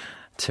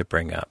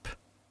bring up?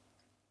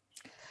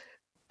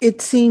 It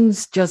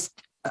seems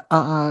just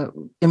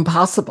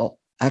impossible,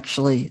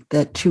 actually,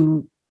 that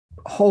 2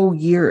 whole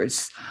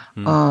years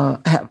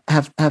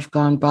have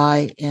gone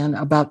by, and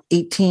about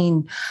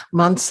 18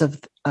 months of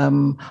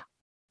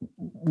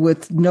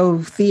with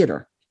no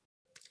theater.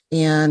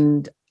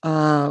 And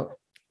I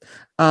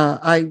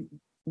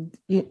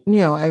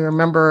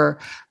remember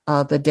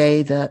the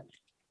day that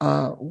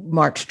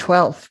March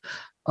 12th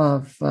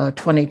of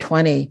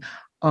 2020,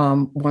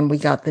 when we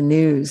got the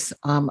news.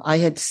 I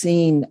had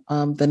seen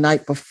the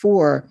night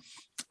before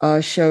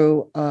a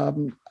show,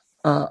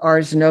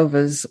 Ars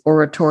Nova's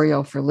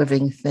Oratorio for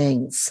Living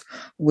Things,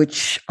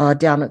 which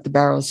down at the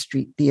Barrow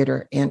Street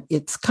Theater, and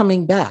it's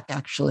coming back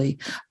actually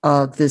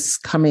this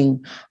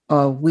coming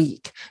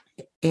week.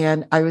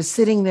 And I was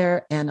sitting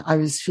there, and I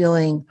was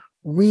feeling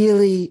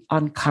really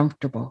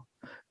uncomfortable.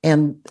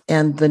 And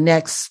the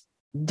next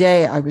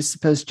day, I was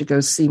supposed to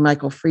go see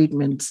Michael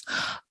Friedman's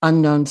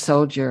Unknown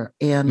Soldier,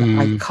 and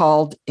I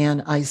called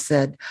and I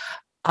said,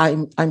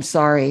 "I'm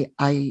sorry,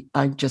 I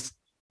just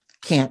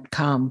can't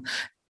come."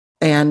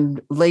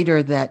 And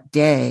later that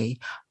day,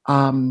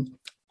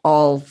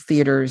 all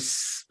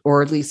theaters,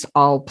 or at least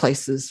all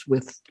places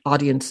with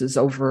audiences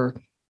over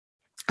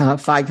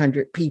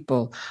 500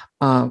 people,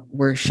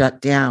 were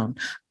shut down.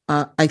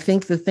 I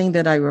think the thing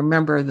that I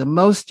remember the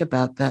most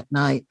about that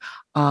night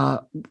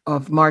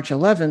of March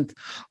 11th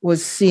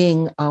was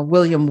seeing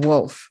William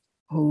Wolfe,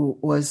 who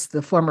was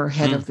the former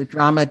head of the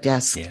drama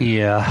desk.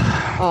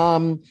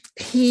 Yeah.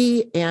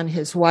 He and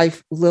his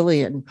wife,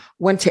 Lillian,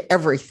 went to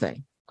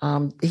everything.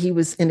 he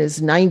was in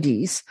his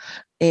 90s,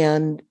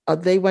 and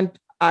they went.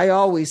 I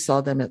always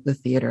saw them at the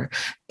theater,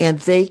 and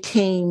they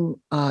came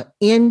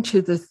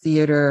into the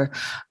theater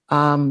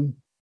down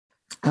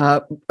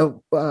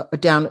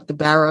at the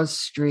Barrows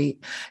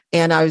Street.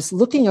 And I was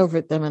looking over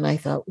at them and I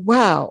thought,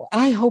 wow,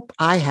 I hope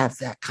I have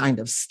that kind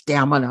of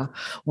stamina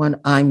when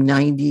I'm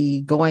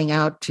 90, going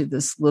out to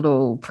this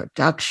little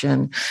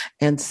production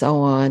and so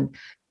on.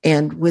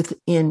 And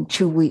within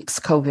 2 weeks,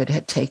 COVID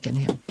had taken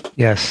him.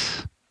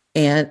 Yes.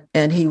 And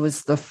he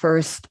was the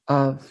first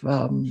of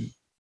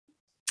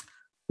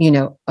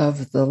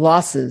of the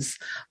losses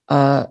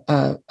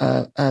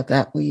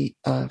that we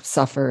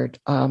suffered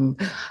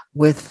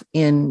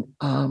within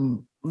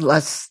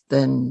less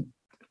than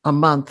a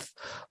month.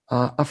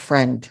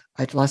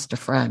 I'd lost a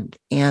friend,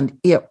 and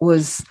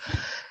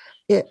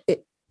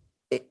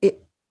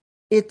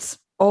it's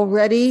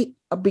already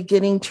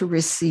beginning to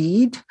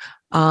recede.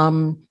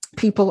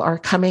 People are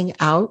coming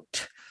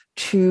out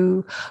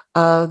to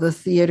the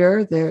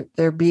theater.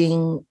 They're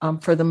being,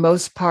 for the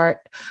most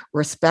part,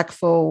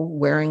 respectful,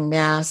 wearing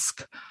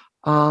masks.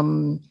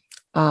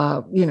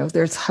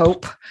 There's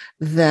hope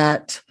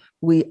that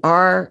we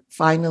are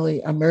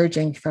finally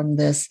emerging from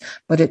this,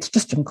 but it's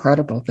just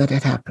incredible that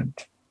it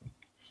happened.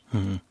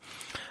 Mm-hmm.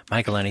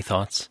 Michael, any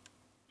thoughts?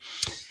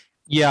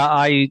 Yeah,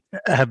 I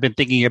have been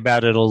thinking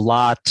about it a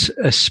lot,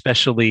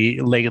 especially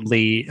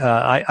lately.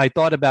 I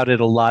thought about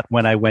it a lot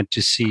when I went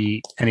to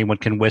see Anyone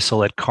Can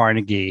Whistle at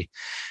Carnegie,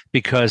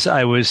 because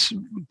I was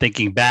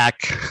thinking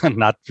back,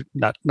 not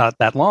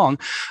that long,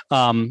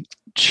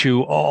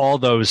 to all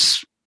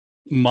those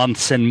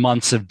months and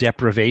months of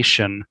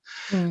deprivation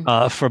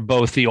for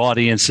both the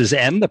audiences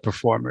and the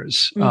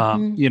performers.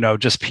 Mm-hmm.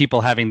 Just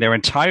people having their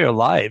entire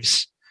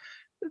lives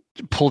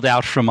pulled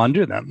out from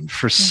under them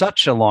for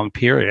such a long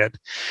period.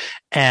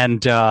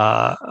 And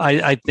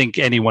I think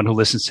anyone who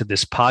listens to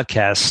this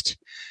podcast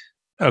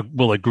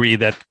will agree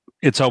that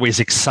it's always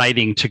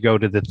exciting to go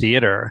to the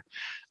theater.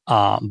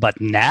 But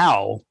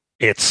now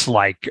it's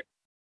like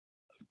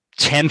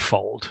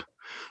tenfold,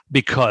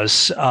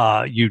 because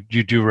you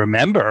do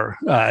remember,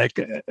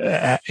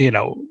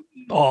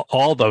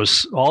 all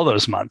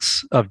those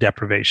months of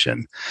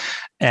deprivation.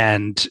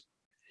 And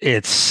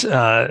it's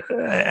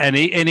and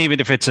even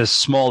if it's a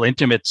small,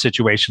 intimate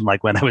situation,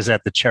 like when I was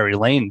at the Cherry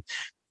Lane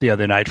the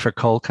other night for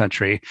Cold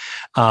Country,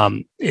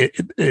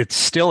 it's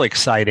still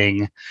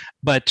exciting.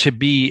 But to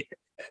be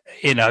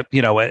in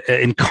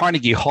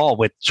Carnegie Hall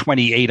with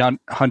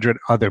 2,800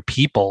 other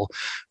people,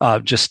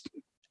 just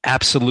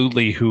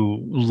absolutely,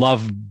 who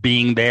love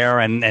being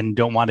there and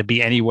don't want to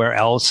be anywhere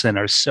else, and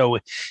are so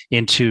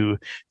into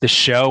the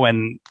show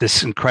and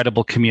this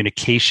incredible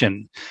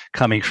communication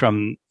coming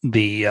from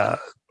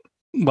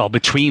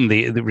between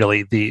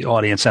the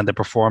audience and the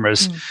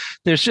performers.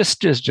 There's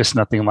just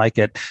nothing like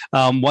it.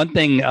 One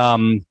thing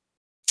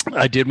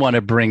I did want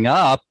to bring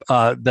up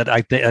that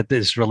I think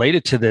is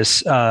related to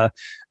this.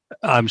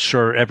 I'm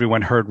sure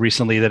everyone heard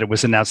recently that it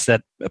was announced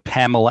that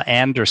Pamela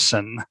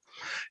Anderson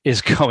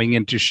is going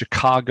into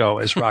Chicago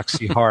as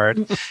Roxy Hart.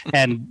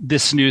 And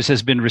this news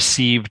has been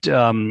received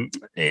in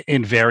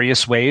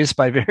various ways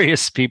by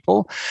various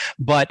people.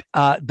 But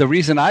the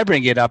reason I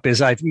bring it up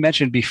is I've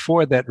mentioned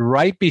before that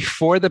right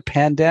before the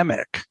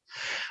pandemic,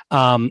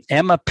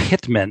 Emma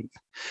Pittman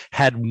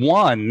had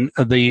won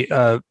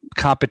the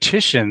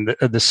competition,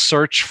 the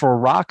Search for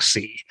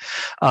Roxy.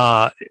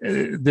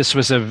 This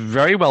was a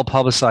very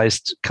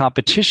well-publicized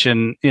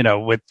competition,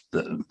 with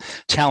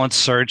talent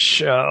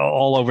search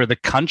all over the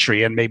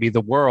country and maybe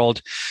the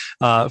world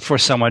for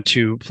someone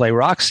to play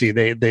Roxy.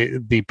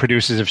 The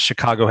producers of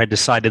Chicago had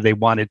decided they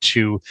wanted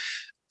to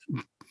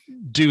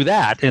do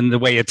that in the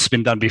way it's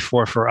been done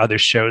before for other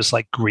shows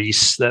like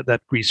Grease,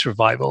 that Grease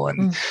revival,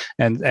 and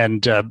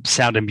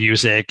Sound of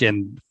Music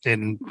in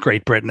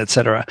Great Britain,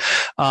 etc.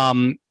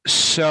 And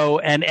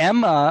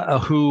Emma,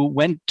 who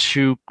went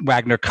to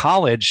Wagner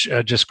College,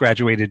 just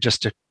graduated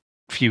just a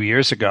few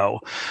years ago,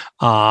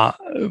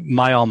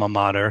 my alma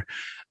mater.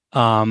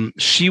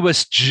 She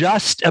was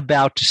just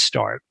about to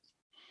start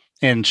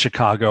in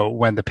Chicago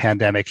when the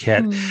pandemic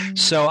hit.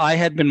 So I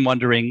had been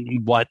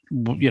wondering what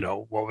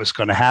was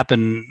going to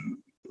happen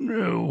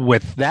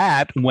with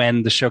that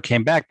when the show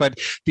came back. But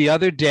the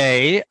other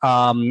day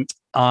on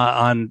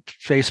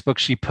Facebook,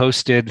 she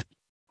posted,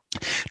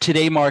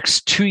 "Today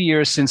marks 2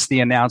 years since the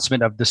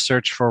announcement of the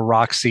Search for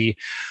Roxy.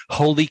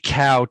 Holy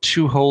cow,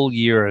 2 whole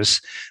years.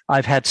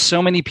 I've had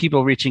so many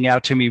people reaching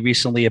out to me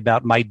recently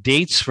about my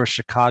dates for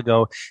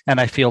Chicago, and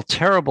I feel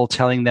terrible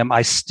telling them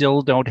I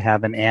still don't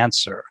have an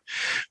answer.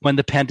 When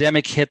the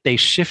pandemic hit, they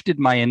shifted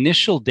my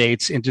initial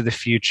dates into the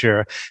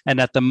future, and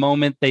at the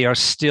moment, they are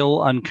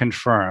still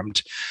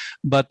unconfirmed.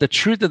 But the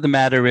truth of the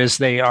matter is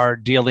they are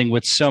dealing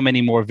with so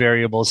many more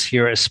variables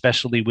here,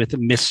 especially with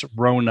Miss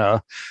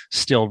Rona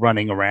still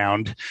running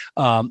around.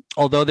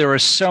 Although there are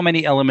so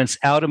many elements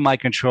out of my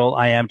control,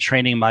 I am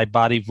training my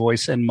body,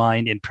 voice, and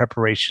mind in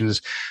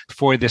preparations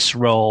for this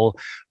role.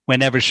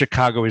 Whenever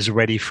Chicago is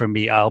ready for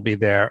me, I'll be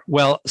there."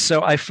 Well,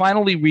 so I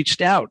finally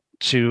reached out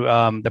to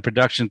the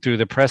production through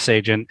the press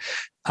agent.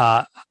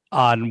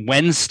 on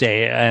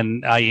Wednesday,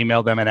 and I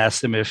emailed them and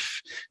asked them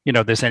if,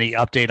 there's any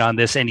update on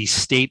this, any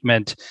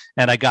statement,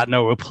 and I got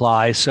no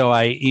reply. So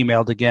I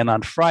emailed again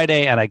on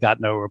Friday, and I got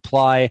no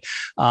reply.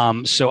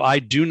 So I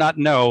do not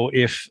know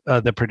if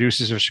the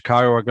producers of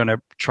Chicago are going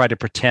to try to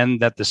pretend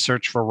that the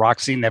search for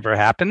Roxy never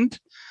happened.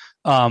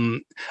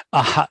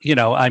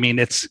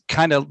 It's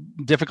kind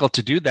of difficult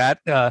to do that.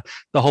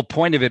 The whole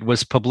point of it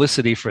was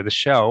publicity for the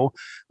show.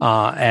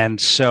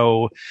 And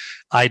so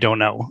I don't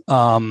know.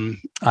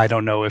 I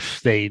don't know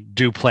if they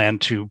do plan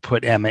to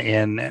put Emma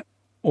in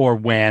or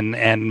when,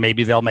 and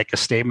maybe they'll make a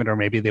statement or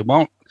maybe they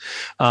won't.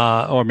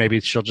 Or maybe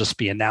she'll just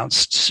be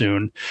announced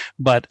soon.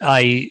 But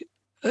I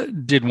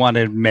did want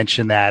to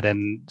mention that,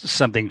 and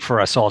something for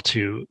us all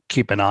to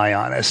keep an eye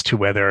on as to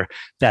whether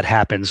that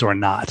happens or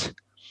not.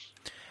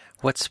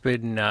 What's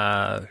been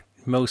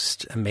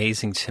most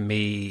amazing to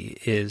me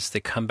is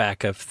the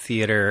comeback of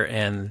theater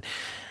and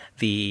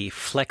the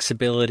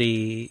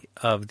flexibility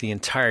of the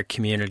entire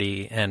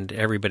community and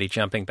everybody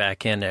jumping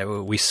back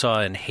in. We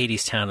saw in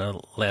Hadestown the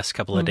last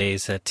couple of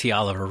days that T.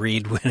 Oliver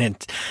Reed went in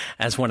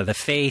as one of the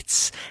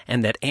Fates,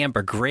 and that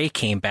Amber Gray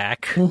came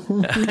back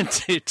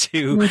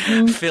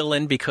to fill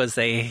in because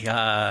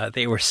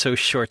they were so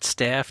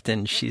short-staffed,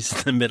 and she's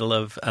in the middle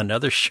of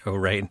another show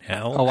right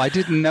now. Oh, I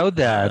didn't know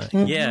that.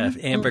 Yeah,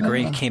 Amber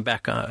Gray came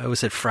back on,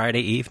 was it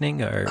Friday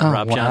evening? Or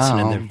Rob Johnson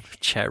in the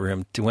chat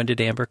room. When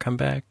did Amber come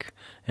back?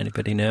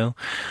 Anybody know?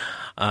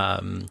 I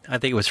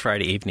think it was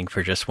Friday evening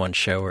for just one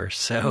show or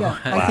so. Yeah,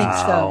 I think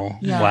so.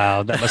 Yeah.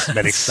 Wow, that must have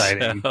been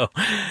exciting.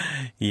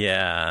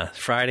 Yeah,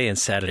 Friday and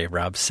Saturday,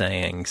 Rob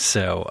sang.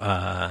 So,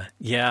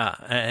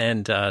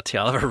 and T.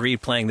 Oliver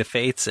Reed playing the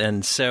Fates.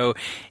 And so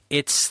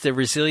it's the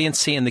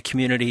resiliency in the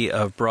community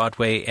of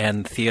Broadway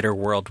and theater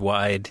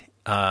worldwide.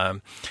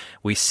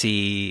 We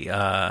see,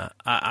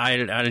 I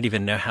don't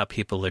even know how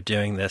people are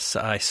doing this.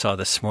 I saw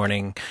this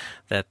morning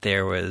that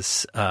there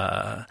was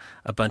a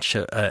bunch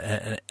of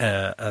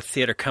a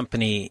theater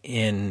company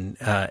in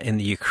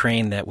the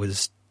Ukraine that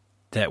was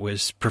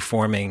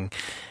performing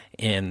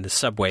in the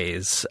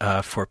subways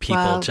for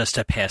people just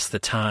to pass the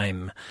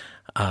time.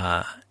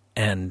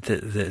 And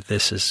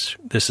this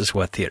is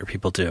what theater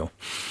people do.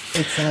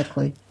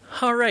 Exactly.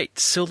 All right,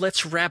 so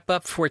let's wrap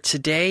up for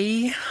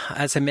today.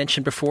 As I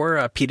mentioned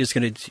before, Peter's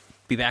going to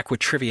be back with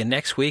trivia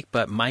next week,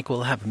 but Mike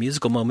will have a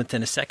musical moment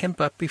in a second.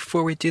 But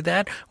before we do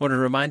that, I want to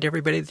remind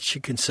everybody that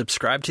you can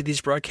subscribe to these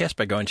broadcasts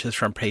by going to the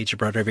front page of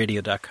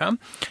BroadwayRadio.com.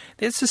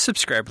 There's a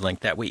subscribe link.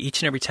 That way,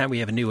 each and every time we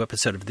have a new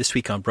episode of This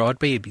Week on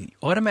Broadway, it'll be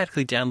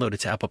automatically downloaded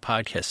to Apple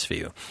Podcasts for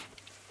you.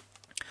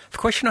 Of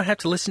course, you don't have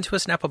to listen to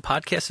us on Apple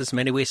Podcasts. There's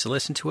many ways to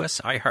listen to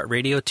us.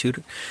 iHeartRadio,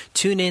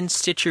 TuneIn,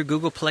 Stitcher,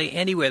 Google Play,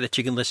 anywhere that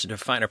you can listen to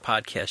finer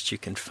podcasts, you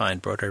can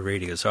find Broadway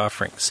Radio's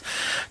offerings.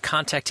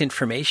 Contact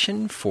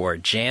information for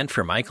Jan,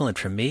 for Michael, and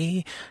for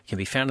me can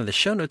be found in the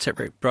show notes at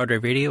Broadway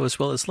Radio, as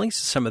well as links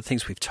to some of the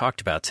things we've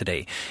talked about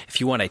today. If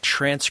you want a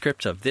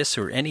transcript of this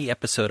or any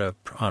episode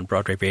on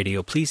Broadway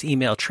Radio, please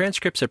email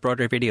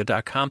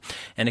transcripts@BroadwayRadio.com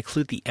and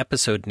include the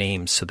episode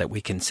names so that we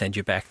can send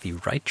you back the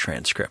right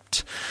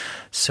transcript.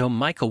 So,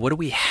 Michael, what do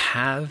we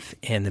have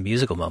in the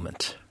musical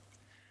moment?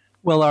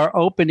 Well, our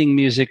opening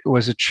music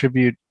was a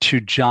tribute to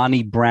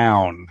Johnny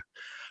Brown,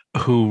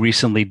 who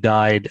recently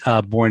died,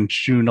 born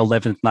June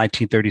 11th,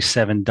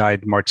 1937,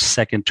 died March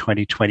 2nd,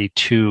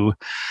 2022.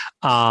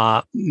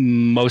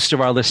 Most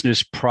of our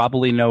listeners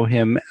probably know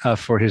him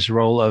for his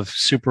role of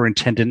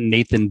Superintendent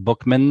Nathan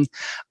Bookman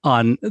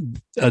on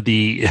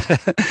the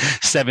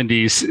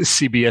 70s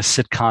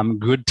CBS sitcom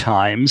Good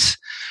Times.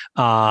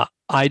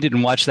 I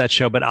didn't watch that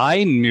show, but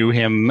I knew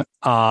him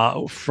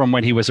from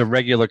when he was a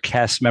regular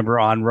cast member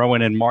on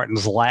Rowan and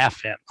Martin's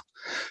Laugh-In.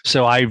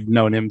 So I've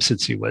known him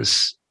since he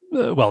was,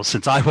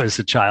 since I was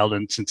a child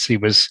and since he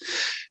was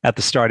at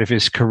the start of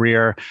his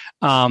career.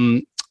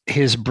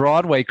 His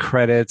Broadway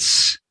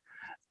credits,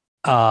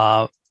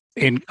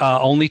 in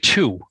only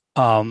two.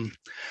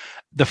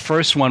 The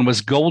first one was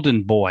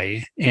Golden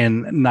Boy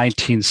in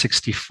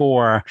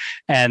 1964,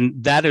 and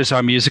that is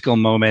our musical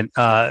moment.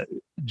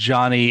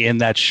 Johnny in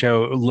that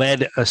show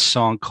led a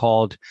song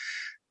called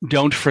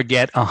Don't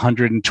Forget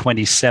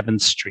 127th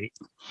Street.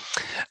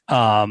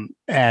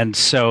 And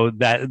so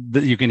that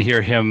you can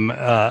hear him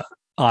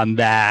on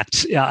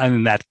that,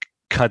 in that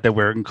cut that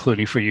we're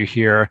including for you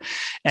here.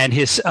 And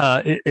his,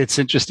 it's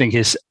interesting,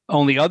 his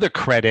only other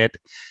credit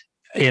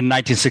in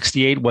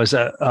 1968 was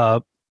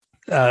a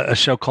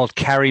show called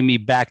Carry Me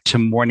Back to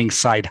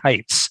Morningside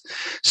Heights.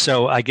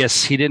 So I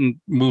guess he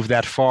didn't move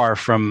that far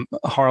from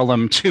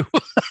Harlem to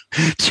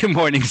to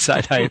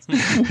Morningside Heights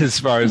as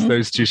far as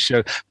those two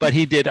shows. But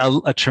he did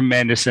a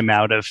tremendous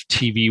amount of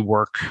TV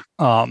work,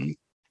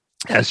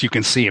 as you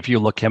can see if you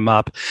look him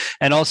up.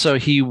 And also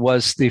he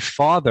was the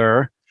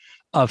father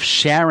of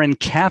Sharon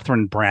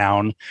Catherine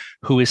Brown,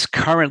 who is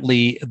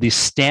currently the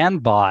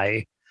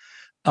standby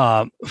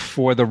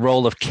for the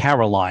role of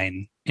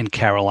Caroline in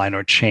Caroline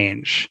or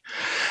Change.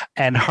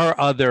 And her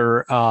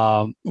other,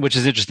 which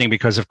is interesting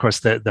because of course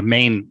the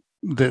main,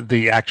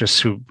 the actress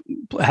who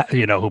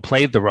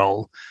played the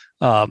role,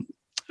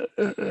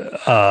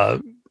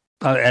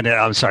 and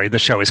I'm sorry, the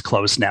show is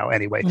closed now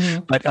anyway.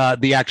 Mm-hmm.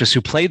 But the actress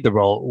who played the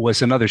role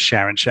was another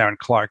Sharon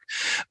Clark.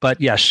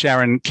 But yeah,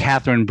 Sharon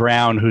Catherine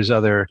Brown, whose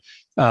other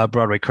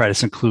Broadway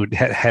credits include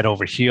Head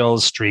Over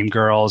Heels,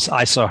 Dreamgirls.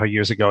 I saw her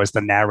years ago as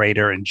the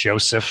narrator in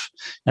Joseph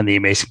and the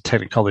Amazing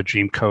Technicolor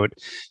Dreamcoat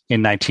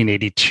in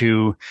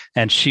 1982.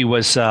 And she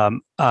was, I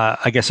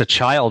guess, a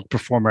child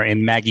performer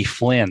in Maggie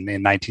Flynn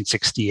in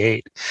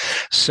 1968.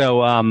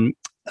 So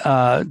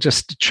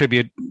just a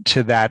tribute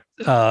to that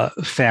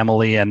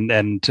family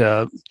and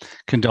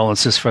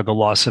condolences for the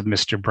loss of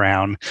Mr.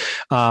 Brown.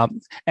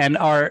 And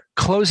our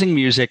closing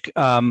music,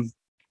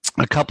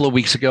 a couple of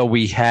weeks ago,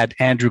 we had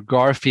Andrew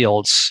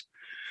Garfield's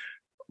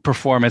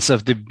performance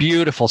of the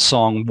beautiful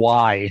song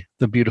Why,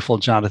 the beautiful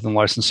Jonathan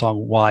Larson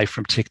song Why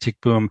from Tick, Tick,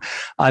 Boom.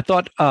 I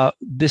thought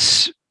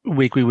this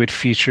week we would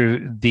feature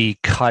the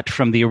cut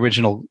from the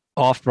original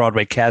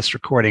off-Broadway cast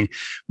recording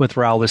with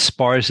Raul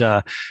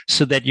Esparza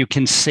so that you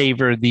can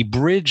savor the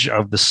bridge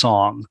of the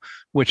song,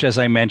 which, as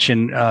I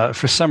mentioned,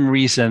 for some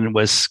reason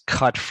was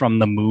cut from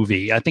the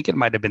movie. I think it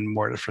might have been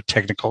more for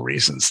technical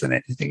reasons than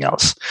anything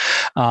else.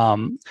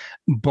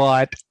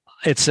 But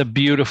it's a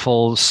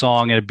beautiful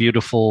song and a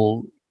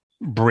beautiful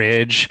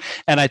bridge.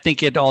 And I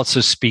think it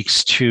also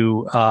speaks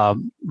to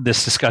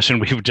this discussion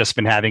we've just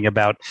been having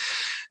about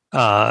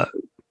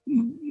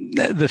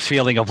the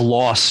feeling of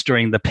loss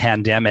during the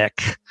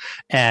pandemic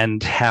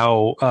and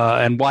how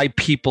and why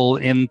people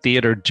in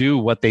theater do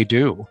what they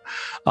do.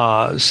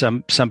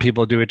 Some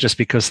people do it just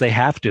because they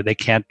have to. They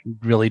can't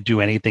really do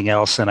anything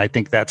else. And I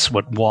think that's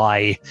what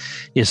Why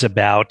is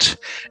about.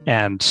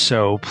 And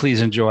so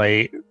please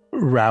enjoy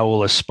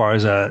Raul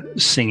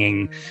Esparza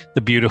singing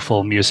the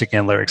beautiful music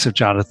and lyrics of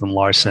Jonathan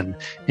Larson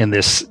in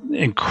this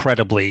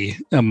incredibly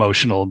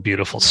emotional,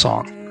 beautiful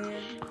song.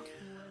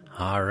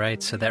 All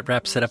right, so that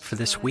wraps it up for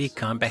this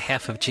week. On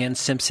behalf of Jan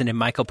Simpson and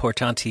Michael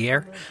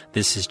Portantiere,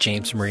 this is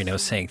James Marino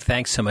saying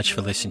thanks so much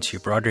for listening to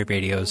Broadway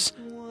Radio's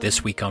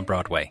This Week on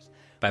Broadway.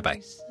 Bye-bye.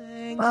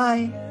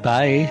 Bye.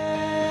 Bye.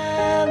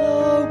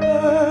 Hello,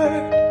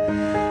 bird,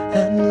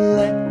 and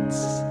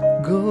let's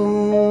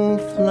go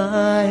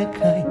fly a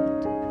kite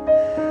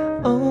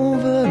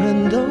over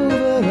and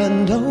over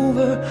and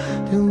over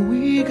till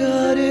we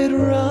got it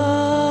right.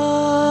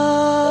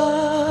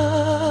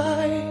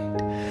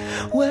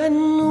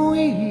 When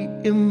we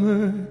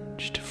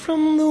emerged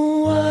from the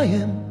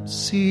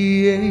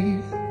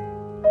YMCA,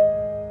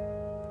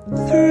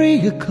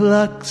 3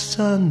 o'clock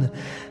sun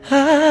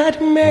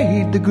had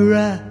made the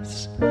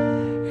grass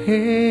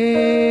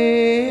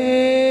hay.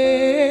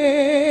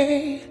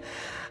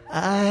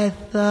 I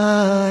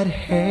thought,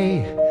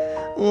 hey,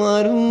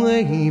 what a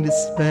way to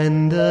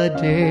spend a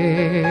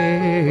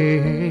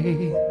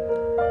day.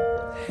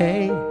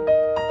 Hey,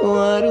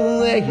 what a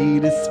way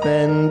to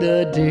spend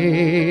a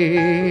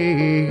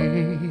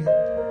day.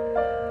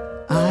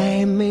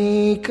 I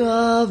make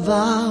a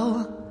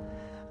vow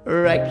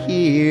right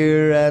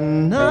here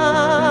and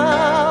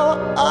now.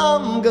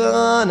 I'm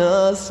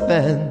gonna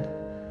spend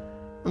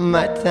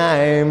my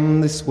time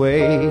this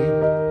way.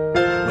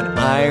 When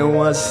I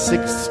was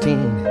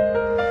 16,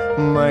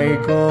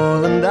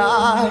 Michael and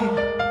I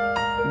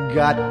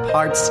got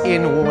parts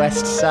in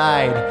West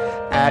Side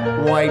at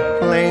White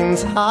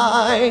Plains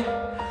High.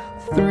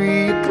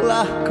 3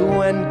 o'clock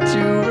went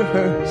to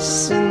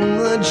rehearse in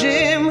the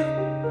gym.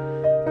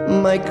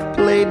 Mike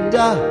played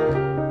Doc,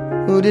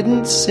 who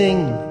didn't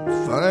sing,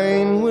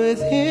 fine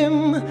with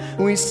him.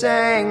 We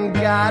sang,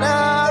 got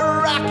a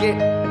rocket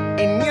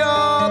in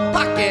your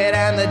pocket,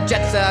 and the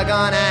Jets are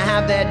gonna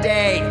have their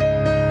day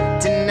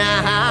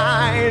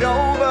tonight.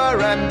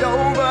 Over and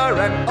over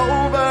and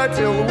over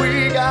till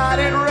we got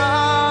it right.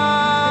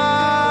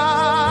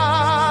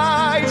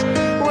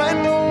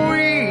 When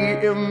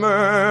we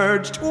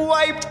emerged,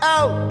 wiped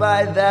out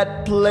by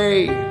that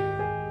play.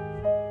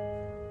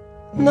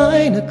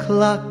 9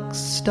 o'clock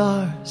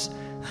stars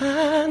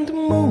and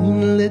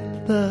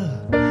moonlit the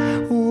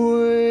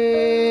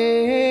way.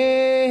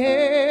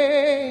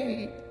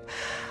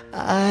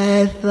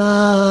 I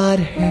thought,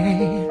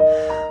 hey,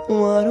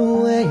 what a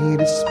way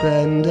to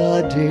spend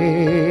a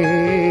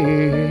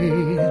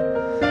day.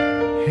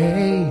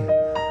 Hey,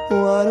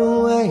 what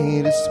a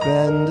way to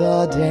spend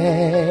a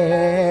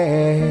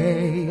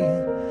day.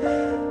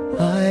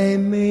 I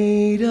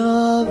made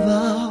a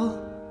vow,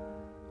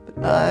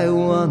 but I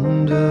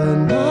wonder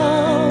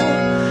now,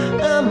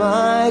 am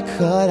I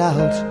cut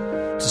out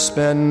to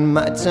spend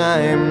my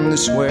time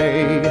this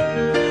way?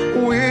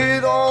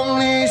 With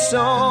only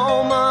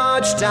so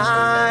much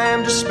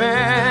time to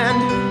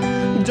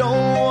spend,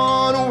 don't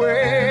want to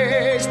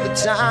waste the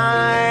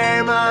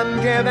time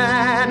I'm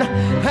given.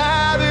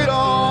 Have it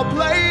all,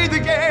 play the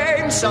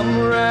game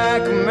some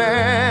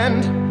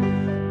recommend.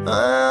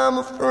 I'm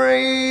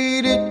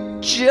afraid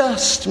it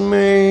just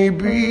may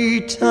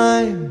be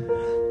time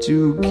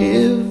to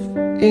give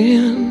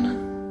in.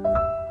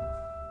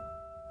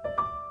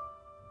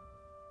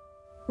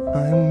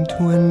 I'm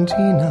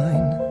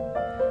 29.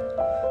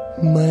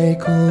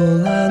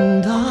 Michael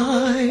and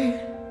I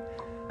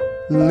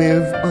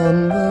live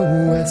on the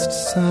west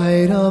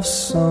side of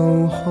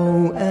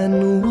Soho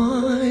NY.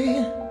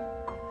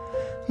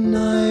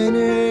 9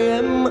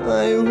 a.m.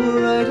 I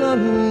write a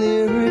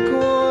lyric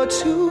or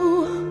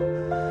two.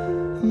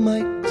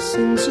 Mike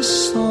sings a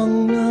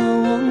song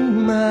now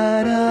on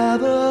Mad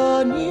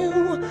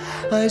Avenue.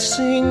 I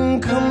sing,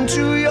 come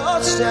to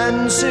your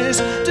senses.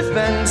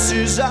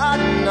 Defenses are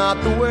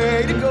not the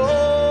way to go.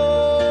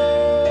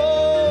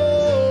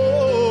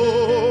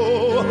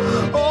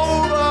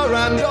 Over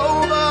and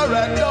over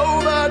and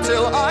over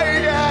till I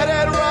get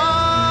it right.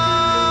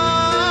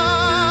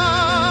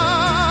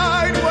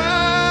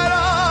 When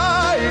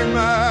I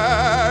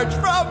emerge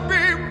from B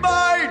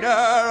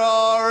minor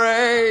or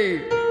A,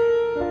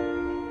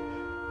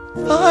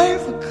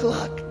 5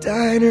 o'clock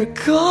diner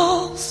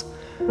calls.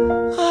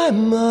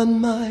 I'm on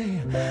my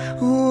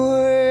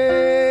way.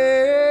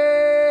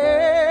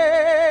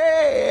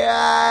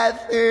 I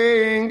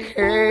think,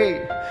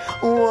 hey,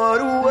 what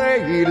a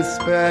way to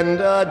spend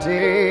a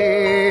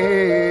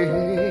day.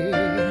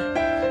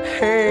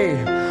 Hey,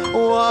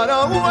 what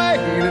a way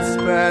to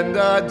spend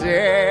a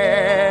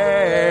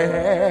day.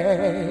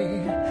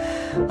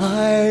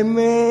 I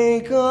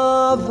make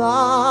a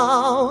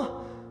vow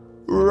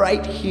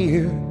right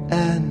here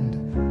and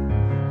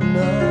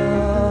now.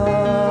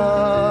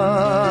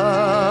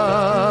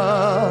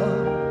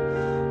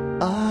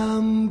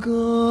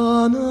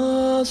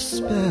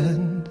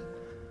 Spend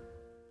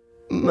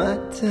my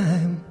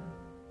time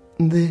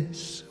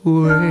this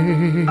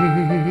way.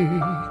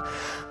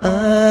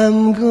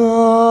 I'm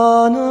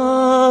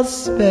gonna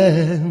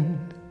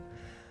spend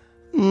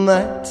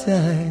my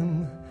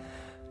time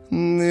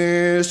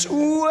this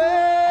way.